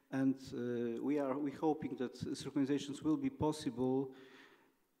 and we're hoping that synchronizations will be possible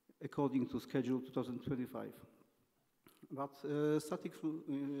according to schedule 2025. But starting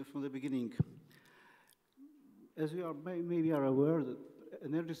from the beginning, as we are maybe are aware that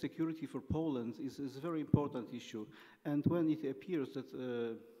energy security for Poland is a very important issue, and when it appears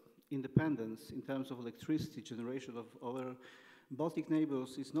that independence in terms of electricity generation of our Baltic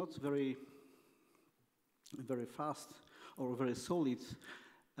neighbors is not very fast or very solid,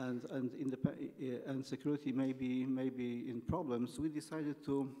 and security may be in problems, we decided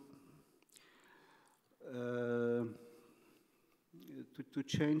to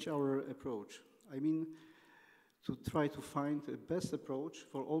change our approach. I mean, to try to find the best approach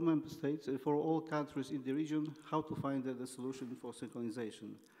for all member states, for all countries in the region, how to find the solution for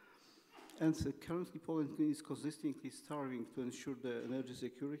synchronization. And currently Poland is consistently striving to ensure the energy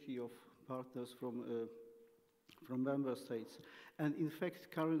security of partners from member states. And in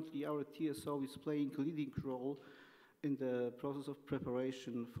fact, currently our TSO is playing a leading role in the process of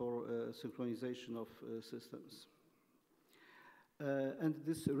preparation for synchronization of systems. And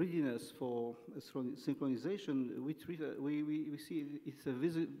this readiness for synchronization, we see it's a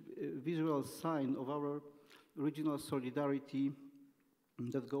visual sign of our regional solidarity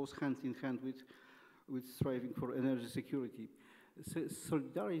that goes hand in hand with striving for energy security.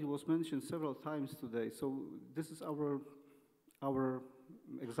 Solidarity was mentioned several times today, so this is our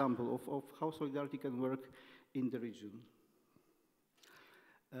example of how solidarity can work in the region.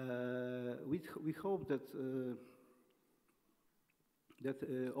 We hope that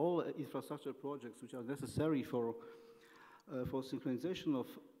all infrastructure projects which are necessary for synchronization of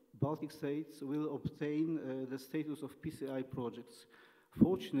Baltic states will obtain the status of PCI projects.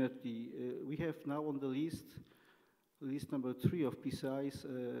 Fortunately, we have now on the list number 3 of PCI's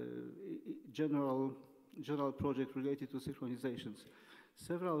general project related to synchronizations.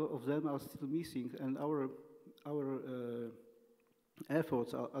 Several of them are still missing, and our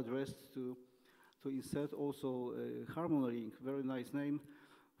efforts are addressed to insert also HarmonyLink, very nice name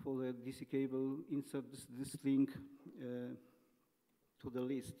for the DC cable, insert this link to the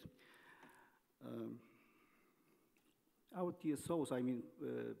list. Our TSOs, I mean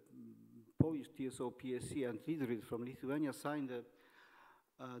Polish TSO PSC and Leadrit from Lithuania signed a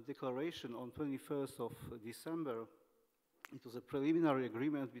declaration on 21st of December. It was a preliminary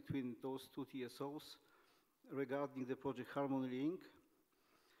agreement between those two TSOs regarding the project Harmony Link.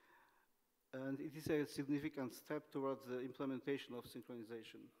 And it is a significant step towards the implementation of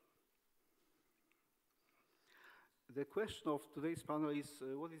synchronization. The question of today's panel is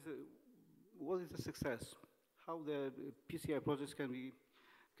what is a success? How the PCI projects can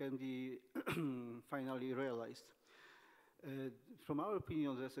be finally realized? From our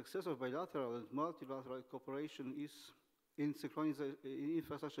opinion, the success of bilateral and multilateral cooperation is in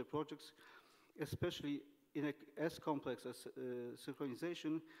infrastructure projects, especially in as complex as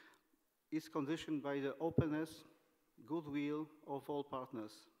synchronization, is conditioned by the openness, goodwill of all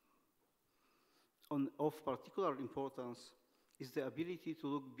partners. Of particular importance is the ability to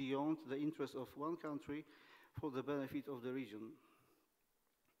look beyond the interests of one country for the benefit of the region.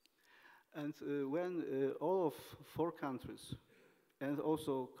 And when all of 4 countries and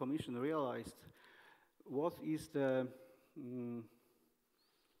also Commission realized what is the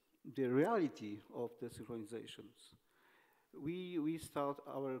reality of the synchronizations, we start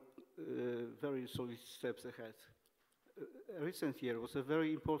our very solid steps ahead. Recent year was a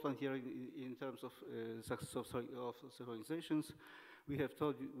very important year in terms of success of synchronizations. We have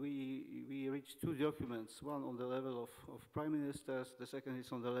told we reached 2 documents, one on the level of prime ministers, the second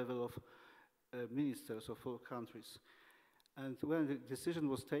is on the level of ministers of 4 countries. And when the decision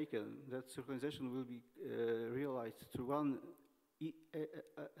was taken that synchronization will be realized through one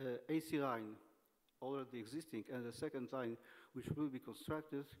AC line already existing and the second line which will be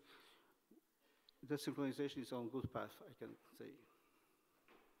constructed, the synchronization is on good path, I can say.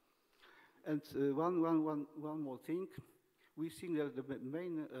 And one more thing, we've seen that the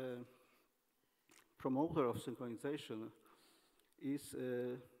main promoter of synchronization is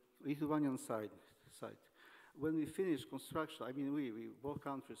Lithuanian side. When we finish construction, I mean we both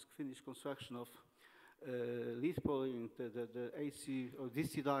countries finished construction of Lithuania, the AC or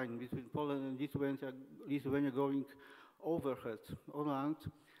DC line between Poland and Lithuania going overhead on land,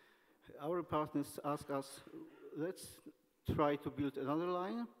 our partners ask us, let's try to build another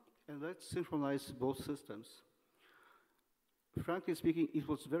line and let's synchronize both systems. Frankly speaking, it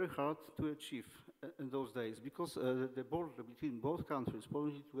was very hard to achieve in those days because the border between both countries,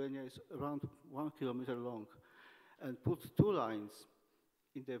 Poland and Lithuania, is around 1 kilometer long. And put 2 lines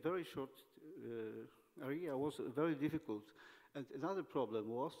in a very short area was very difficult. And another problem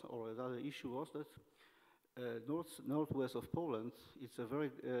was, or another issue was that northwest of Poland, it's a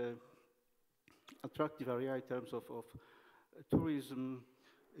very attractive area in terms of tourism.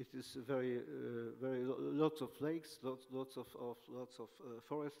 It is lots of lakes, lots of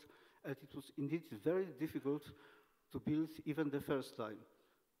forests, and it was indeed very difficult to build even the first line.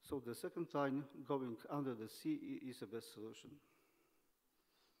 So the second line going under the sea is the best solution.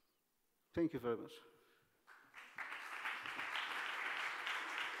 Thank you very much.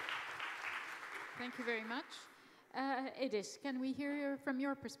 Thank you very much. Edis, can we hear from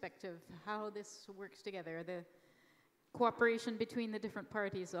your perspective how this works together? The cooperation between the different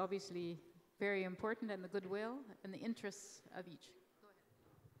parties, obviously very important, and the goodwill and the interests of each. Go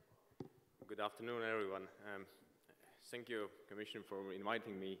ahead. Good afternoon, everyone. Thank you, Commissioner, for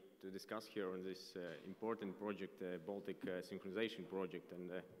inviting me to discuss here on this important project, Baltic Synchronization Project.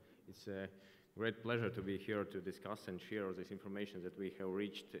 And it's a great pleasure to be here to discuss and share this information that we have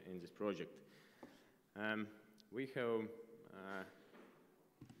reached in this project. We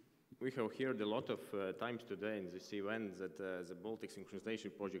have heard a lot of times today in this event that the Baltic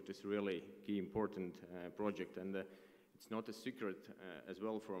Synchronization Project is really key important project, and it's not a secret as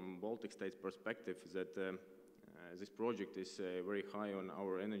well from Baltic states' perspective that this project is very high on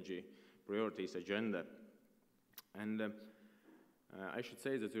our energy priorities agenda. And I should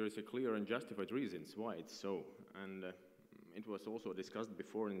say that there is a clear and justified reasons why it's so, and it was also discussed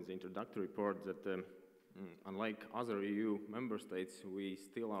before in the introductory part that unlike other EU member states, we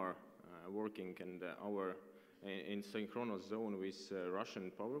still are working and in synchronous zone with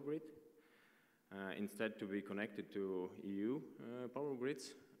Russian power grid, instead to be connected to EU power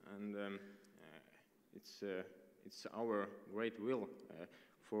grids, and it's our great will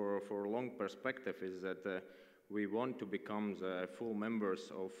for long perspective is that we want to become the full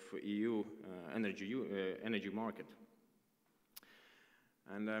members of EU energy market.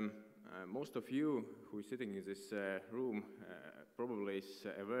 And most of you who are sitting in this room probably is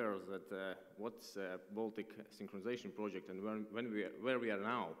aware that what's Baltic Synchronization Project and where we are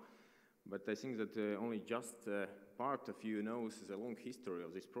now. But I think that only just part of you knows the long history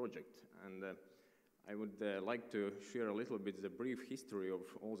of this project. And I would like to share a little bit the brief history of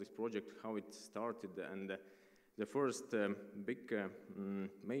all this project, how it started, and the first big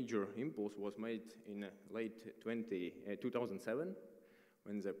major impulse was made in late 2007,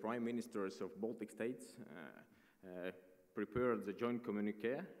 when the prime ministers of Baltic states prepared the joint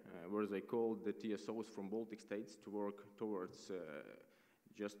communique, where they called the TSOs from Baltic states to work towards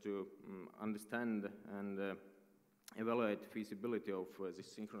just to understand and evaluate feasibility of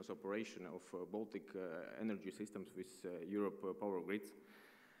this synchronous operation of Baltic energy systems with Europe power grids.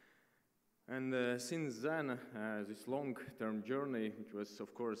 And since then, this long-term journey, which was,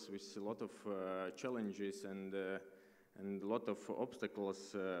 of course, with a lot of challenges and a lot of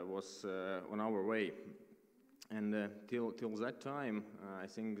obstacles, was on our way. And till that time, I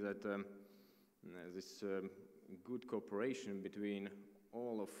think that this good cooperation between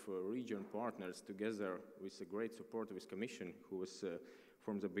all of region partners together with the great support of this Commission, who was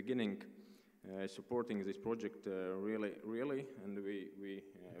from the beginning supporting this project really, and we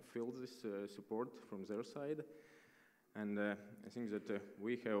feel this support from their side. And I think that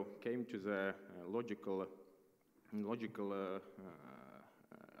we have came to the logical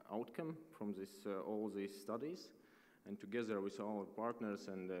outcome from this all these studies. And together with our partners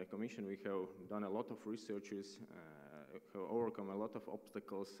and the Commission, we have done a lot of researches, have overcome a lot of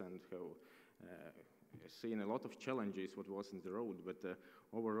obstacles, and have seen a lot of challenges what was in the road. But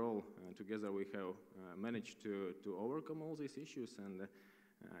overall, together we have managed to overcome all these issues. And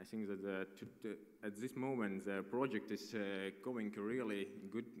I think that at this moment the project is going a really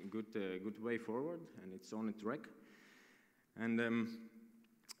good way forward, and it's on a track. And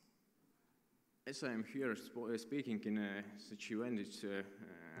as I am here speaking in such event,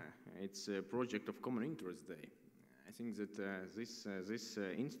 it's a project of common interest day. I think that this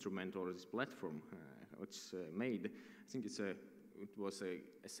instrument or this platform, what's made, I think it was an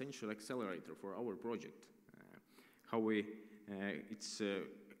essential accelerator for our project. How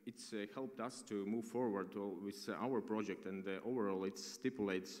it's helped us to move forward with our project, and overall it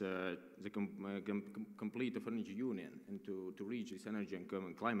stipulates the complete of energy union and to reach this energy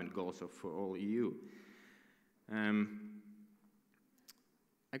and climate goals of all EU.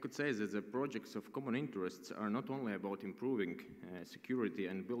 I could say that the projects of common interests are not only about improving security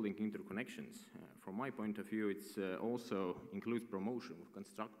and building interconnections. From my point of view, it also includes promotion of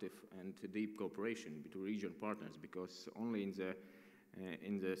constructive and deep cooperation between region partners, because only in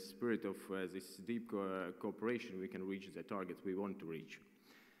the spirit of this deep cooperation we can reach the targets we want to reach.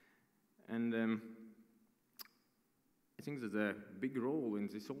 And I think that the big role in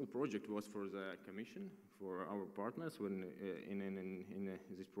this whole project was for the Commission, for our partners when in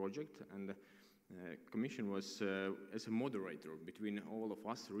this project, and the Commission was as a moderator between all of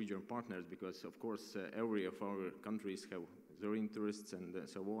us regional partners, because of course every of our countries have their interests and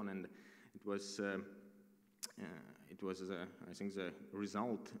so on, and it was I think the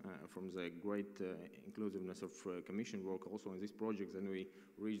result from the great inclusiveness of Commission work also in this project, then we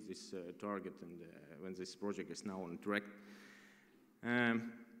reached this target, and when this project is now on track.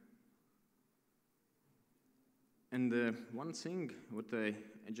 And one thing, what I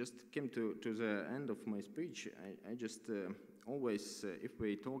just came to the end of my speech, I just always, if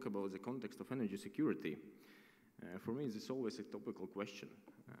we talk about the context of energy security, for me this is always a topical question.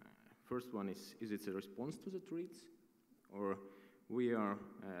 First one is it a response to the threats, or we are,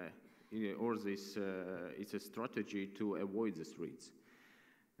 or this it's a strategy to avoid the threats?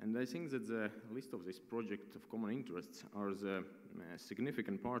 And I think that the list of this project of common interests are the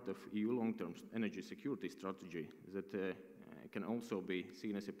significant part of EU long-term energy security strategy that can also be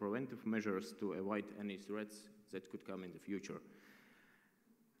seen as a preventive measures to avoid any threats that could come in the future.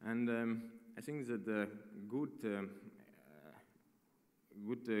 And I think that the good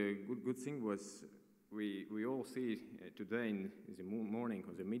thing was we all see today in the morning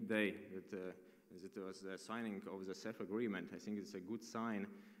or the midday that it was the signing of the CEF agreement. I think it's a good sign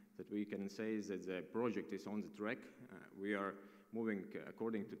that we can say that the project is on the track. We are moving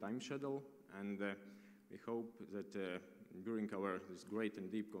according to time schedule, and we hope that during this great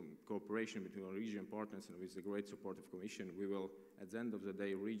and deep cooperation between our region partners and with the great support of Commission, we will at the end of the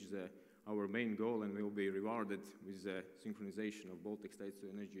day reach our main goal, and we will be rewarded with the synchronization of Baltic states to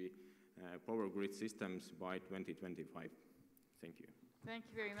energy power grid systems by 2025. Thank you. Thank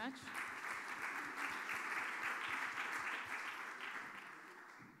you very much.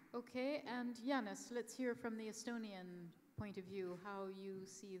 Okay, and Janis, let's hear from the Estonian point of view how you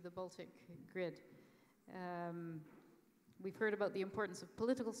see the Baltic grid. We've heard about the importance of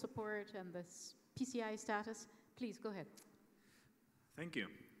political support and the PCI status. Please, go ahead. Thank you,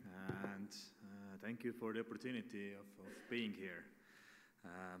 and thank you for the opportunity of being here.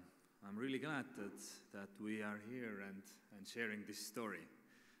 I'm really glad that we are here and sharing this story.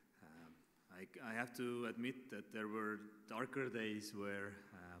 I have to admit that there were darker days where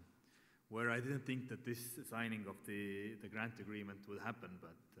I didn't think that this signing of the grant agreement would happen,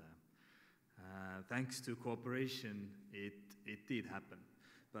 but thanks to cooperation, it did happen.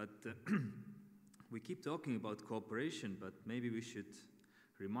 But we keep talking about cooperation, but maybe we should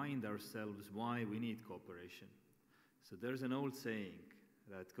remind ourselves why we need cooperation. So there's an old saying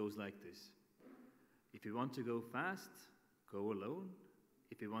that goes like this: if you want to go fast, go alone.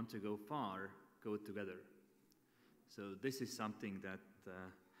 If you want to go far, go together. So this is something that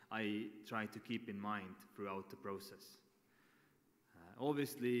I try to keep in mind throughout the process.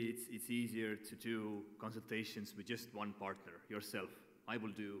 Obviously, it's easier to do consultations with just one partner, yourself. I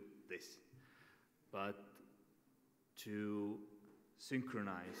will do this. But to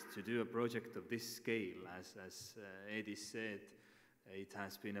synchronize, to do a project of this scale, as Edis said, it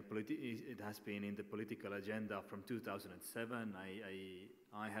has been in the political agenda from 2007.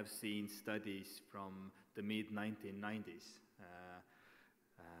 I have seen studies from the mid-1990s,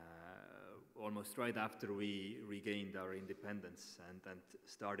 almost right after we regained our independence and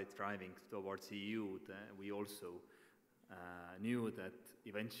started driving towards EU. We also knew that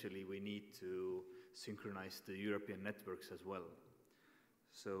eventually we need to synchronize the European networks as well.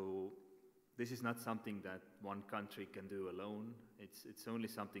 So this is not something that one country can do alone. It's only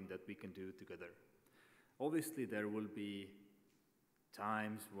something that we can do together. Obviously, there will be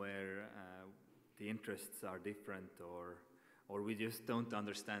times where the interests are different or we just don't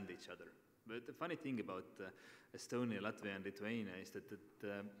understand each other. But the funny thing about Estonia, Latvia, and Lithuania is that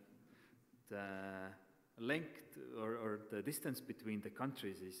the length or the distance between the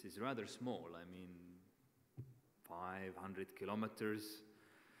countries is rather small. I mean, 500 kilometers,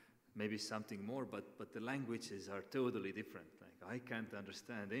 maybe something more, but the languages are totally different. Like, I can't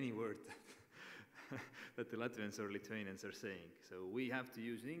understand any word that the Latvians or Lithuanians are saying. So we have to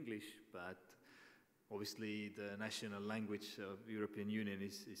use English, but obviously the national language of European Union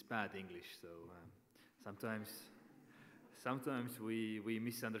is bad English. So sometimes we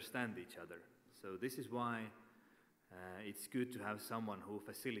misunderstand each other. So this is why it's good to have someone who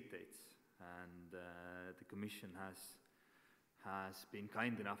facilitates, and the Commission has been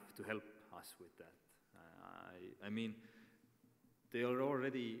kind enough to help us with that. I mean, they are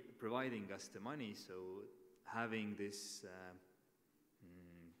already providing us the money, so having this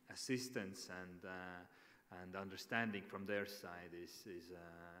assistance and understanding from their side is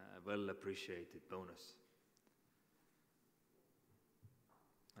a well-appreciated bonus.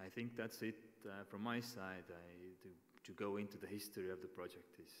 I think that's it from my side. To go into the history of the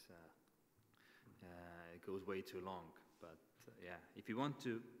project it goes way too long. But yeah, if you want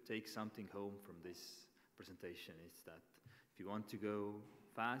to take something home from this presentation, it's that if you want to go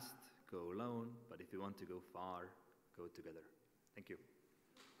fast, go alone. But if you want to go far, go together. Thank you.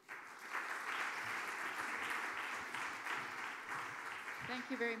 Thank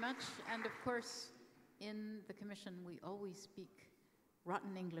you very much. And of course, in the Commission, we always speak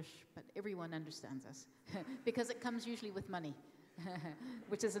rotten English, but everyone understands us because it comes usually with money,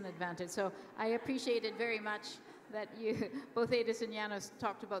 which is an advantage. So I appreciate it very much that you, both Edis and Janos,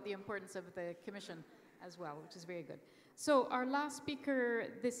 talked about the importance of the Commission as well, which is very good. So our last speaker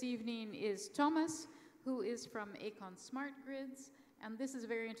this evening is Thomas, who is from Econ Smart Grids, and this is a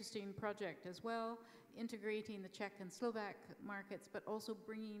very interesting project as well, integrating the Czech and Slovak markets, but also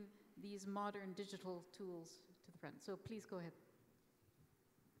bringing these modern digital tools to the front. So please go ahead.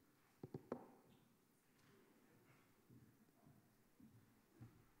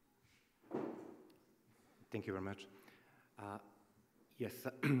 Thank you very much. Yes,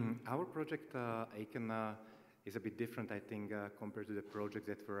 our project Econ is a bit different, I think, compared to the projects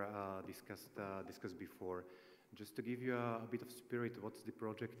that were discussed before. Just to give you a bit of spirit, what's the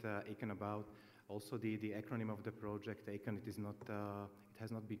project Econ about? Also, the acronym of the project Econ, it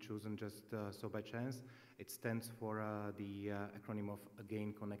has not been chosen just so by chance. It stands for the acronym of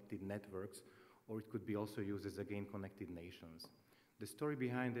Again Connected Networks, or it could be also used as Again Connected Nations. The story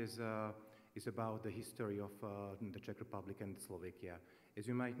behind is about the history of the Czech Republic and Slovakia. As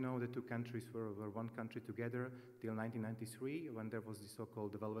you might know, the two countries were one country together till 1993, when there was the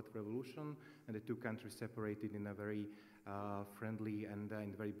so-called Velvet Revolution, and the two countries separated in a very friendly and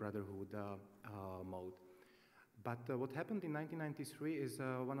in very brotherhood mode. But what happened in 1993 is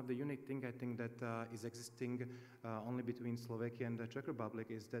one of the unique things, I think, that is existing only between Slovakia and the Czech Republic,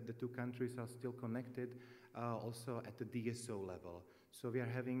 is that the two countries are still connected also at the DSO level. So we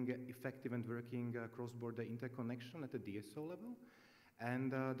are having effective and working cross-border interconnection at the DSO level.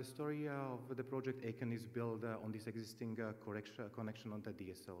 And the story of the project ACAN is built on this existing connection on the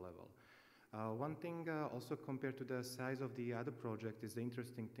DSO level. One thing also compared to the size of the other project is the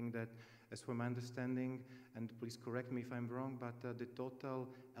interesting thing that, as from my understanding, and please correct me if I'm wrong, but the total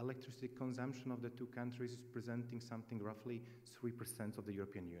electricity consumption of the two countries is presenting something roughly 3% of the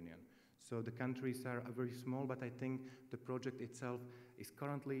European Union. So the countries are very small, but I think the project itself is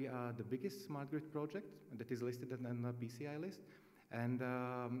currently the biggest smart grid project that is listed on the PCI list, and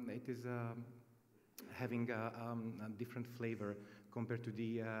it is having a different flavor compared to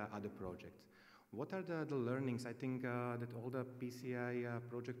the other projects. What are the learnings? I think that all the PCI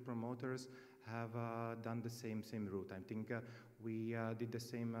project promoters have done the same route. I think we did the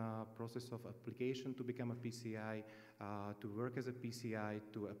same process of application to become a PCI, to work as a PCI,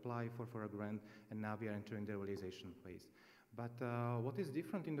 to apply for a grant, and now we are entering the realization phase. But what is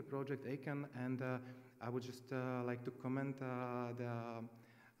different in the project ACAN, and I would just like to comment the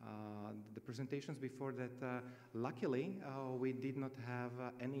presentations before that, luckily, we did not have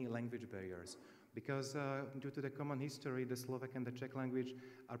any language barriers because due to the common history, the Slovak and the Czech language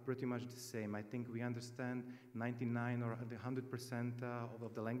are pretty much the same. I think we understand 99 or 100%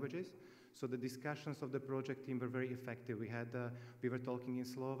 of the languages. So the discussions of the project team were very effective. We were talking in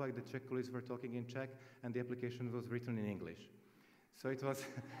Slovak, the Czech colleagues were talking in Czech, and the application was written in English. So it was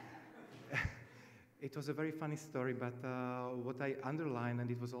it was a very funny story, but what I underline,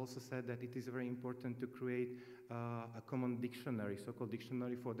 and it was also said that it is very important to create a common dictionary, so-called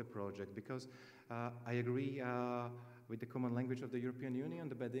dictionary for the project, because I agree with the common language of the European Union,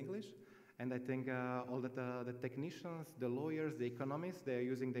 the bad English, and I think all the technicians, the lawyers, the economists, they are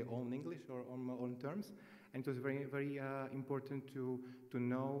using their own English or own terms, and it was very, very important to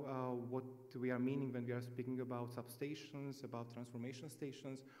know what we are meaning when we are speaking about substations, about transformation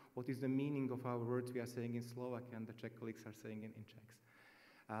stations, what is the meaning of our words we are saying in Slovak and the Czech colleagues are saying in Czechs.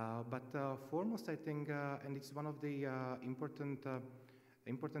 But foremost, I think, and it's one of the important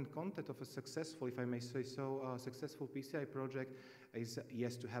content of a successful, if I may say so, successful PCI project is,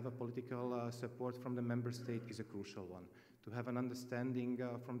 yes, to have a political support from the member state is a crucial one. To have an understanding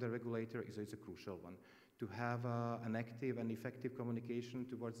from the regulator is a crucial one. To have an active and effective communication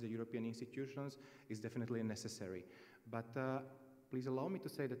towards the European institutions is definitely necessary. But please allow me to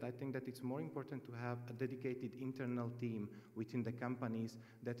say that I think that it's more important to have a dedicated internal team within the companies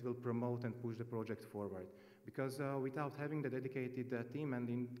that will promote and push the project forward. Because without having the dedicated team, and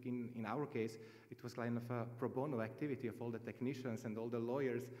in our case, it was kind of a pro bono activity of all the technicians and all the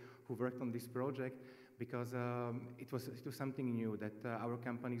lawyers who worked on this project, because it was something new that our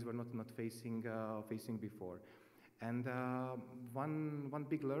companies were not facing before. And one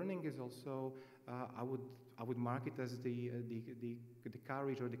big learning is also I would mark it as the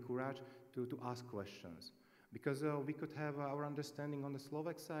courage or the courage to ask questions. Because we could have our understanding on the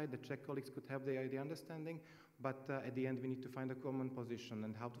Slovak side, the Czech colleagues could have the understanding, but at the end we need to find a common position.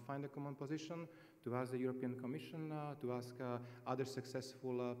 And how to find a common position? To ask the European Commission, to ask other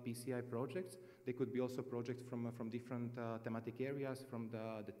successful PCI projects. They could be also projects from different thematic areas, from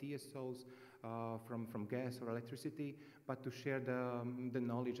the TSOs, from gas or electricity, but to share the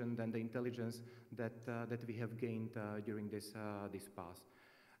knowledge and the intelligence that we have gained during this path.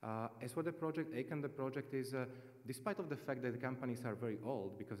 As for the project ACAN, the project is, despite of the fact that the companies are very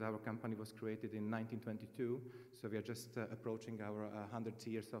old, because our company was created in 1922, so we are just approaching our 100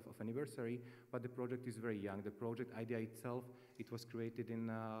 years of anniversary, but the project is very young. The project idea itself, it was created in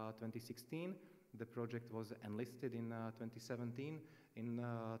 2016. The project was enlisted in 2017. In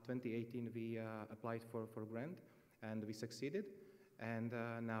 2018, we applied for a grant, and we succeeded. And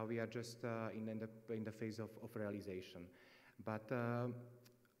now we are just in the phase of realization. But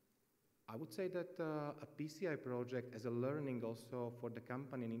I would say that a PCI project as a learning also for the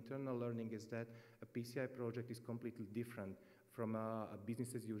company, an internal learning, is that a PCI project is completely different from a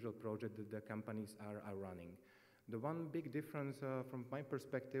business as usual project that the companies are running. The one big difference from my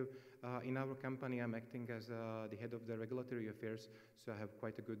perspective, in our company I'm acting as the head of the regulatory affairs, so I have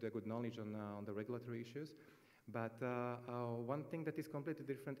quite a good knowledge on the regulatory issues. But one thing that is completely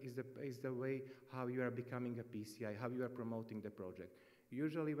different is the way how you are becoming a PCI, how you are promoting the project.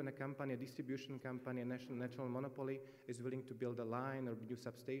 Usually when a company, a distribution company, a national monopoly is willing to build a line or new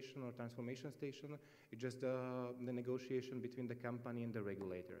substation or transformation station, it's just the negotiation between the company and the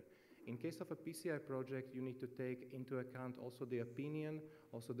regulator. In case of a PCI project, you need to take into account also the opinion,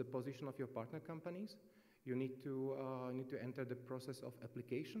 also the position of your partner companies. You need to enter the process of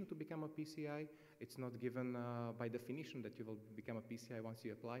application to become a PCI. It's not given by definition that you will become a PCI once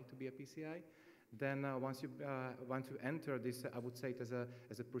you apply to be a PCI. Then once you enter this, I would say it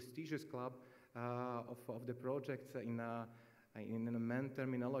as a prestigious club of the projects In a man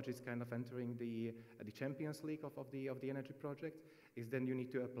terminology, it's kind of entering the Champions League of the energy project. Is then you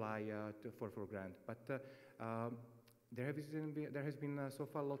need to apply for grant. But there has been so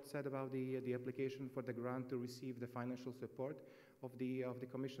far a lot said about the application for the grant to receive the financial support of the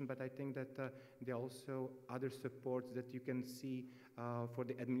Commission, but I think that there are also other supports that you can see for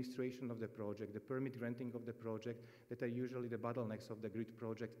the administration of the project, the permit granting of the project, that are usually the bottlenecks of the grid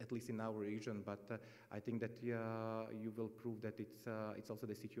project, at least in our region. But I think that you will prove that it's also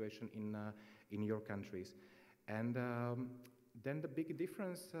the situation in your countries. And then the big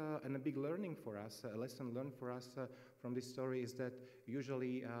difference and a big learning for us, a lesson learned for us from this story is that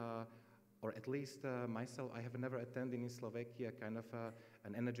usually, or at least myself, I have never attended in Slovakia kind of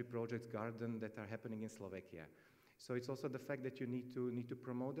an energy projects garden that are happening in Slovakia. So it's also the fact that you need to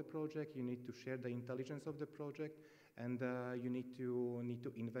promote the project, you need to share the intelligence of the project, and you need to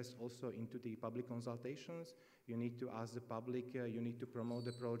invest also into the public consultations. You need to ask the public, you need to promote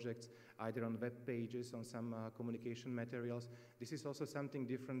the projects either on web pages, on some communication materials. This is also something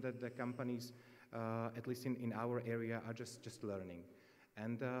different that the companies, at least in our area, are just learning.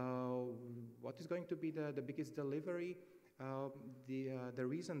 And what is going to be the biggest delivery? The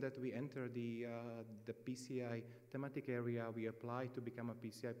reason that we enter the PCI thematic area, we apply to become a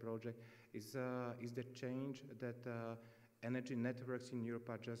PCI project, is the change that energy networks in Europe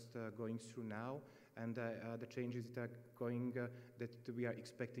are just going through now, and the changes that are going that we are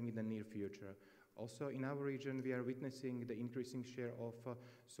expecting in the near future. Also, in our region, we are witnessing the increasing share of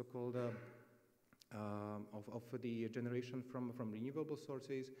so-called of the generation from renewable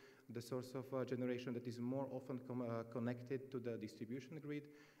sources, the source of generation that is more often connected to the distribution grid.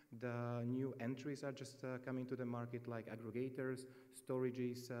 The new entries are just coming to the market, like aggregators,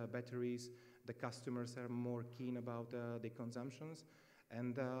 storages, batteries. The customers are more keen about the consumptions.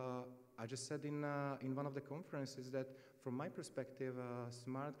 And I just said in one of the conferences that from my perspective,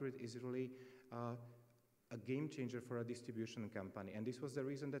 smart grid is really a game changer for a distribution company. And this was the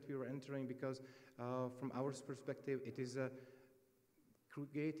reason that we were entering, because from our perspective, it is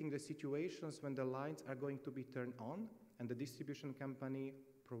creating the situations when the lights are going to be turned on, and the distribution company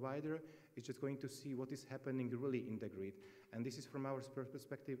provider is just going to see what is happening really in the grid. And this is, from our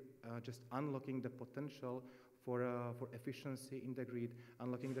perspective, just unlocking the potential for efficiency in the grid,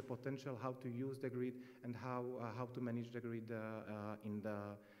 unlocking the potential how to use the grid and how to manage the grid in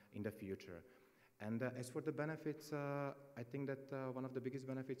the future. And as for the benefits, I think that one of the biggest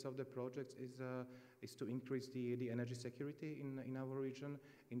benefits of the project is to increase the energy security in our region,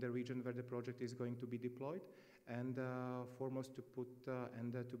 in the region where the project is going to be deployed, and foremost to put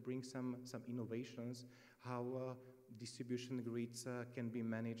and to bring some innovations how distribution grids can be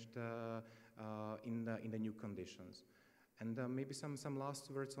managed in the new conditions. And maybe some last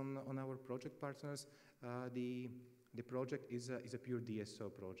words on our project partners. The project is a pure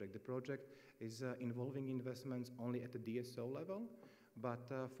DSO project. The project is involving investments only at the DSO level,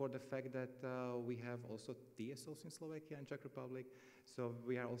 but for the fact that we have also TSOs in Slovakia and Czech Republic, so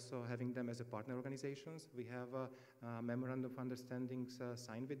we are also having them as a partner organizations. We have a memorandum of understandings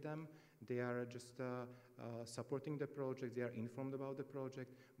signed with them. They are just supporting the project, they are informed about the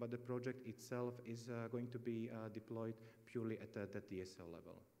project, but the project itself is going to be deployed purely at the DSO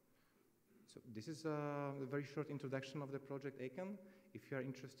level. So this is a very short introduction of the project ACAN. If you are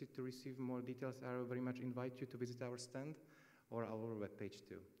interested to receive more details, I very much invite you to visit our stand or our webpage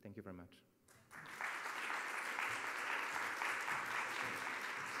too. Thank you very much.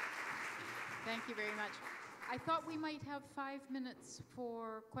 Thank you very much. I thought we might have 5 minutes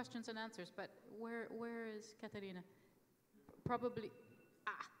for questions and answers, but where is Katarina? Probably,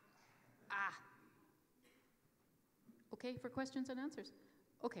 Okay, for questions and answers.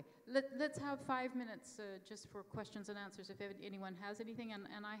 Okay, let's have 5 minutes just for questions and answers if anyone has anything,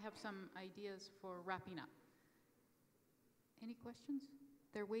 and I have some ideas for wrapping up. Any questions?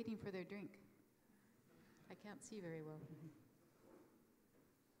 They're waiting for their drink. I can't see very well.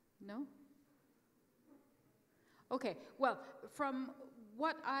 No? Okay, well, from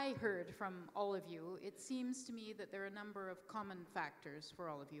what I heard from all of you, it seems to me that there are a number of common factors for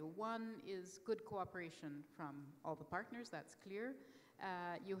all of you. One is good cooperation from all the partners, that's clear.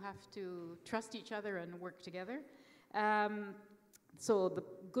 You have to trust each other and work together. So the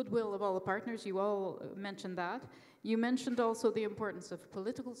goodwill of all the partners, you all mentioned that. You mentioned also the importance of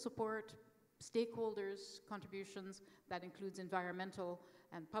political support, stakeholders' contributions, that includes environmental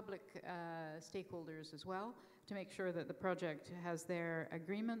and public stakeholders as well, to make sure that the project has their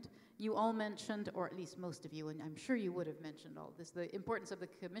agreement. You all mentioned, or at least most of you, and I'm sure you would have mentioned all this, the importance of the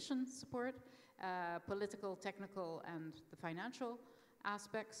Commission support, political, technical, and the financial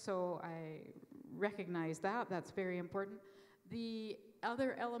aspects, so I recognize that, that's very important. The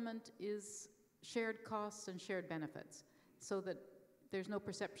other element is shared costs and shared benefits, so that there's no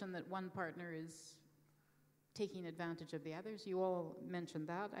perception that one partner is taking advantage of the others. You all mentioned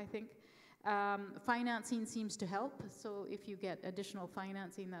that, I think. Financing seems to help, so if you get additional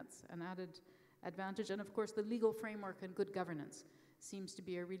financing, that's an added advantage. And of course, the legal framework and good governance seems to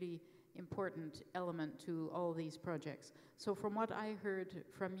be a really important element to all these projects. So from what I heard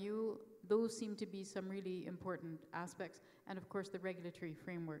from you, those seem to be some really important aspects. And of course, the regulatory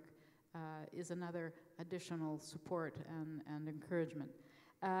framework is another additional support and encouragement.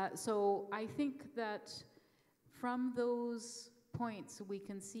 So I think that from those points, we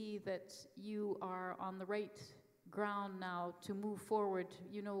can see that you are on the right ground now to move forward.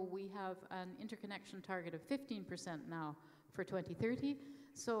 You know, we have an interconnection target of 15% now for 2030.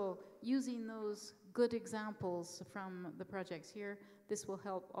 So using those good examples from the projects here, this will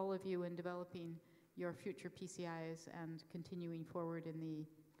help all of you in developing your future PCIs and continuing forward in the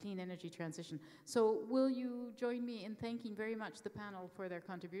clean energy transition. So will you join me in thanking very much the panel for their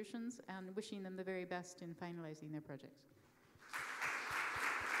contributions and wishing them the very best in finalizing their projects?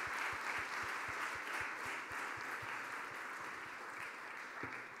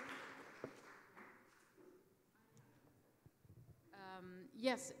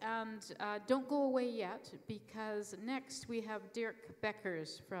 Yes, and don't go away yet, because next we have Dirk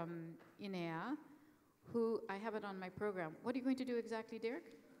Beckers from INEA, who, I have it on my program. What are you going to do exactly, Dirk?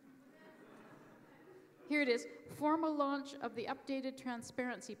 Here it is, formal launch of the updated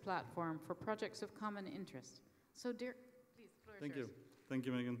transparency platform for projects of common interest. So Dirk, please, the floor is yours. Thank you. Thank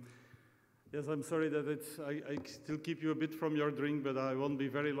you, Megan. Yes, I'm sorry that I still keep you a bit from your drink, but I won't be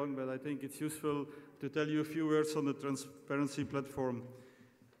very long, but I think it's useful to tell you a few words on the transparency platform.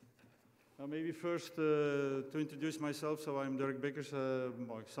 Maybe first to introduce myself, so I'm Dirk Beckers.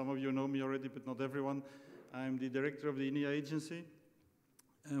 Some of you know me already, but not everyone. I'm the director of the INEA agency,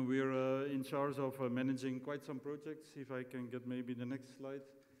 and we're in charge of managing quite some projects. If I can get maybe the next slide.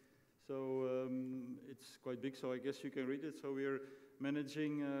 So it's quite big, so I guess you can read it. So we're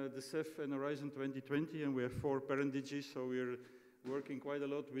managing the CEF and Horizon 2020, and we have 4 parent DGs, so we're working quite a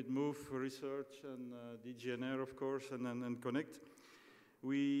lot with MOVE Research and DGNR, of course, and Connect.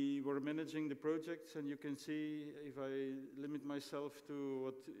 We were managing the projects, and you can see, if I limit myself to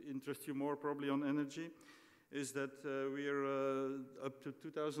what interests you more probably on energy, is that we are up to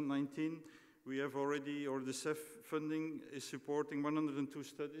 2019. We have already, or the CEF funding is supporting 102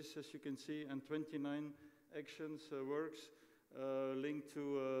 studies, as you can see, and 29 actions, works linked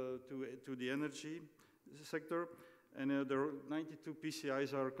to the energy sector. And there are 92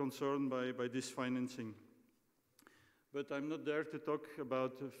 PCIs are concerned by this financing. But I'm not there to talk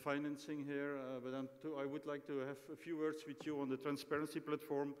about financing here, but I would like to have a few words with you on the transparency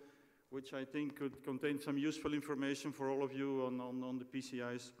platform, which I think could contain some useful information for all of you on the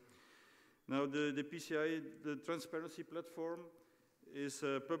PCIs. Now, the PCI, the transparency platform, is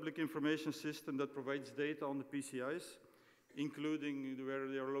a public information system that provides data on the PCIs, including where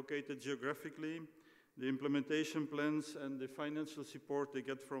they are located geographically, the implementation plans, and the financial support they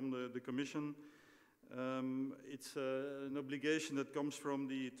get from the Commission. It's an obligation that comes from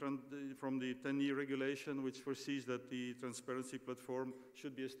the 10E regulation, which foresees that the transparency platform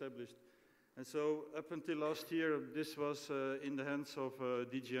should be established. And so up until last year, this was in the hands of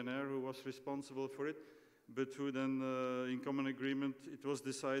DGNR, who was responsible for it, but who then, in common agreement, it was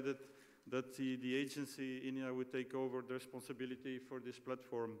decided that the agency, INEA, would take over the responsibility for this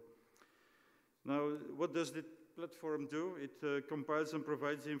platform. Now, what does the platform do? It compiles and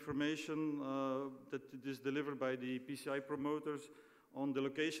provides the information that is delivered by the PCI promoters on the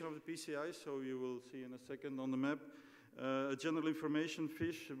location of the PCI, so you will see in a second on the map. A general information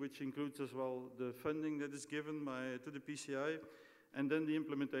fiche, which includes as well the funding that is given to the PCI, and then the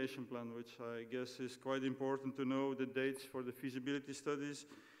implementation plan, which I guess is quite important to know, the dates for the feasibility studies,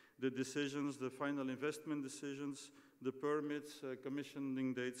 the decisions, the final investment decisions, the permits,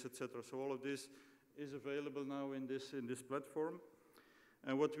 commissioning dates, etc. So all of this is available now in this platform.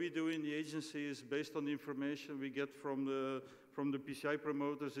 And what we do in the agency is, based on the information we get from the PCI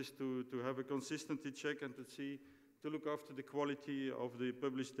promoters, is to have a consistency check and to look after the quality of the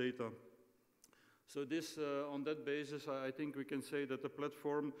published data. So this, on that basis, I think we can say that the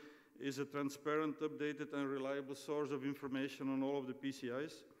platform is a transparent, updated, and reliable source of information on all of the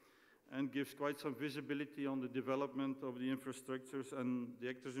PCIs, and gives quite some visibility on the development of the infrastructures and the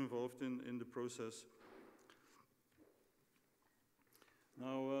actors involved in the process.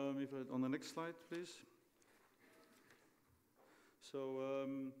 Now, on the next slide, please. So,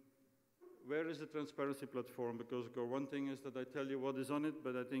 where is the transparency platform? Because one thing is that I tell you what is on it,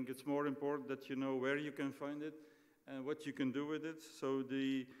 but I think it's more important that you know where you can find it and what you can do with it. So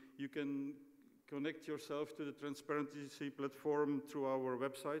you can connect yourself to the transparency platform through our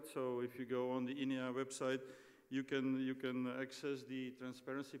website. So if you go on the INEA website, you can access the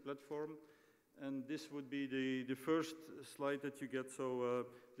transparency platform. And this would be the first slide that you get. So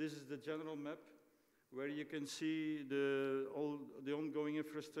this is the general map where you can see all the ongoing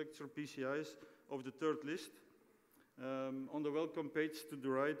infrastructure PCIs of the third list. On the welcome page to the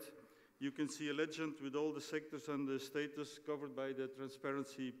right, you can see a legend with all the sectors and the status covered by the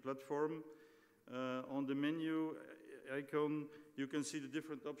transparency platform. On the menu icon, you can see the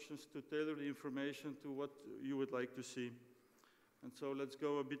different options to tailor the information to what you would like to see. And so let's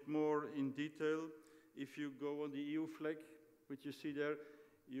go a bit more in detail. If you go on the EU flag, which you see there,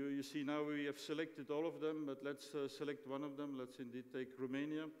 you see now we have selected all of them, but let's select one of them. Let's indeed take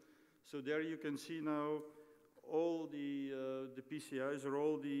Romania. So there you can see now all the PCIs or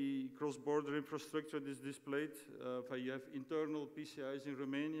all the cross-border infrastructure is displayed. You have internal PCIs in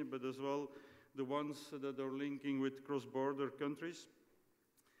Romania, but as well the ones that are linking with cross-border countries.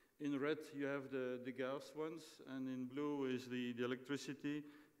 In red, you have the gas ones, and in blue is the electricity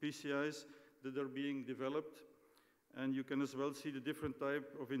PCIs that are being developed. And you can as well see the different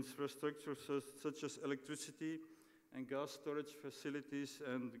type of infrastructure, such as electricity and gas storage facilities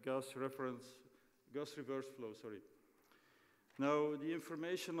and gas reverse flow, sorry. Now, the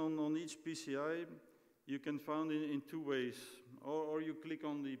information on each PCI you can find in two ways. Or you click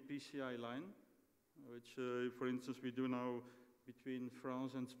on the PCI line, which, for instance, we do now between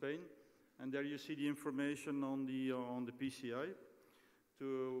France and Spain. And there you see the information on the PCI,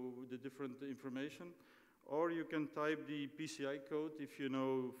 to the different information. Or you can type the PCI code if you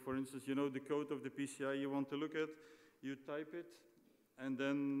know, for instance, you know the code of the PCI you want to look at. You type it, and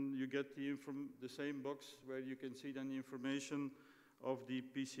then you get the same box where you can see then the information of the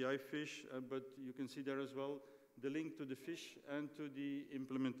PCI fish, but you can see there as well the link to the fish and to the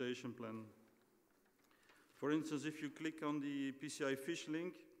implementation plan. For instance, if you click on the PCI fish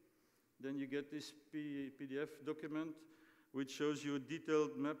link, then you get this PDF document which shows you a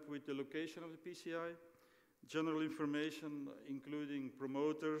detailed map with the location of the PCI, general information including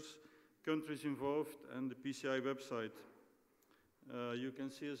promoters, countries involved, and the PCI website. You can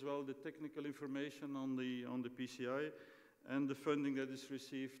see as well the technical information on the PCI and the funding that is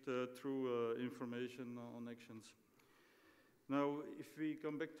received through information on actions. Now, if we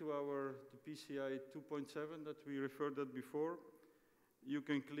come back to the PCI 2.7 that we referred to before, you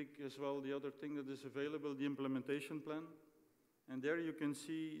can click as well the other thing that is available, the implementation plan. And there you can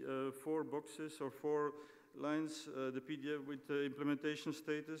see 4 boxes or 4 lines, the PDF with the implementation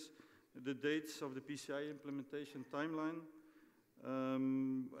status, the dates of the PCI implementation timeline,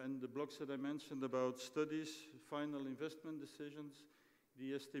 and the blocks that I mentioned about studies, final investment decisions,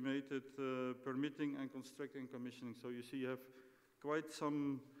 the estimated permitting and constructing and commissioning. So you see you have quite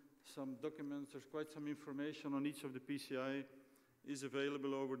some documents, there's quite some information on each of the PCI is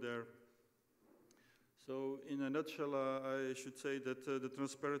available over there. So in a nutshell, I should say that the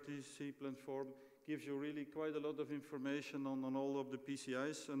transparency platform gives you really quite a lot of information on all of the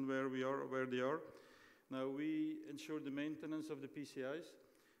PCIs and where they are. Now we ensure the maintenance of the PCIs,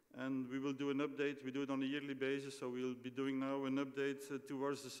 and we will do an update. We do it on a yearly basis, so we'll be doing now an update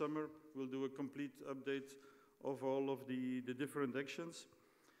towards the summer. We'll do a complete update of all of the different actions.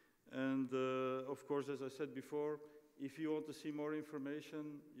 And of course, as I said before, if you want to see more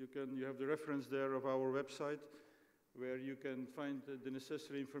information, you have the reference there of our website, where you can find the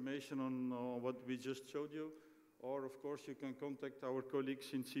necessary information on what we just showed you. Or, of course, you can contact our colleagues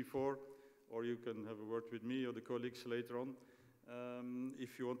in C4, or you can have a word with me or the colleagues later on,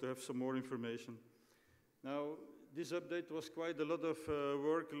 if you want to have some more information. Now, this update was quite a lot of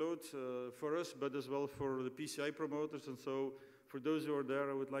workload for us, but as well for the PCI promoters. And so, for those who are there,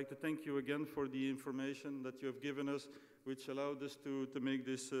 I would like to thank you again for the information that you have given us, which allowed us to make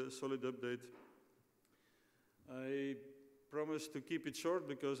this solid update. I promise to keep it short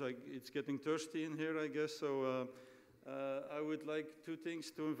because it's getting thirsty in here, I guess. So I would like 2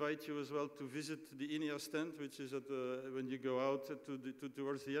 things: to invite you as well to visit the INEA stand, which is when you go out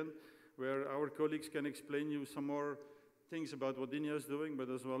towards the end, where our colleagues can explain you some more things about what INEA is doing, but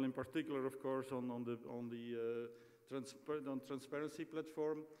as well in particular, of course, on the transparency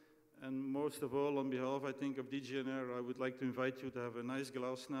platform. And most of all, on behalf, I think, of DGNR, I would like to invite you to have a nice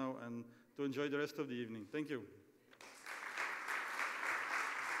glass now and to enjoy the rest of the evening. Thank you.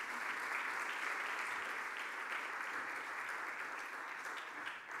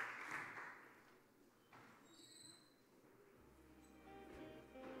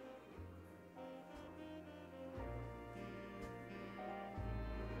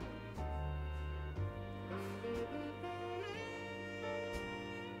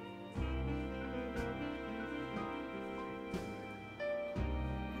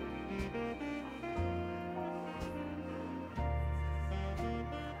 you.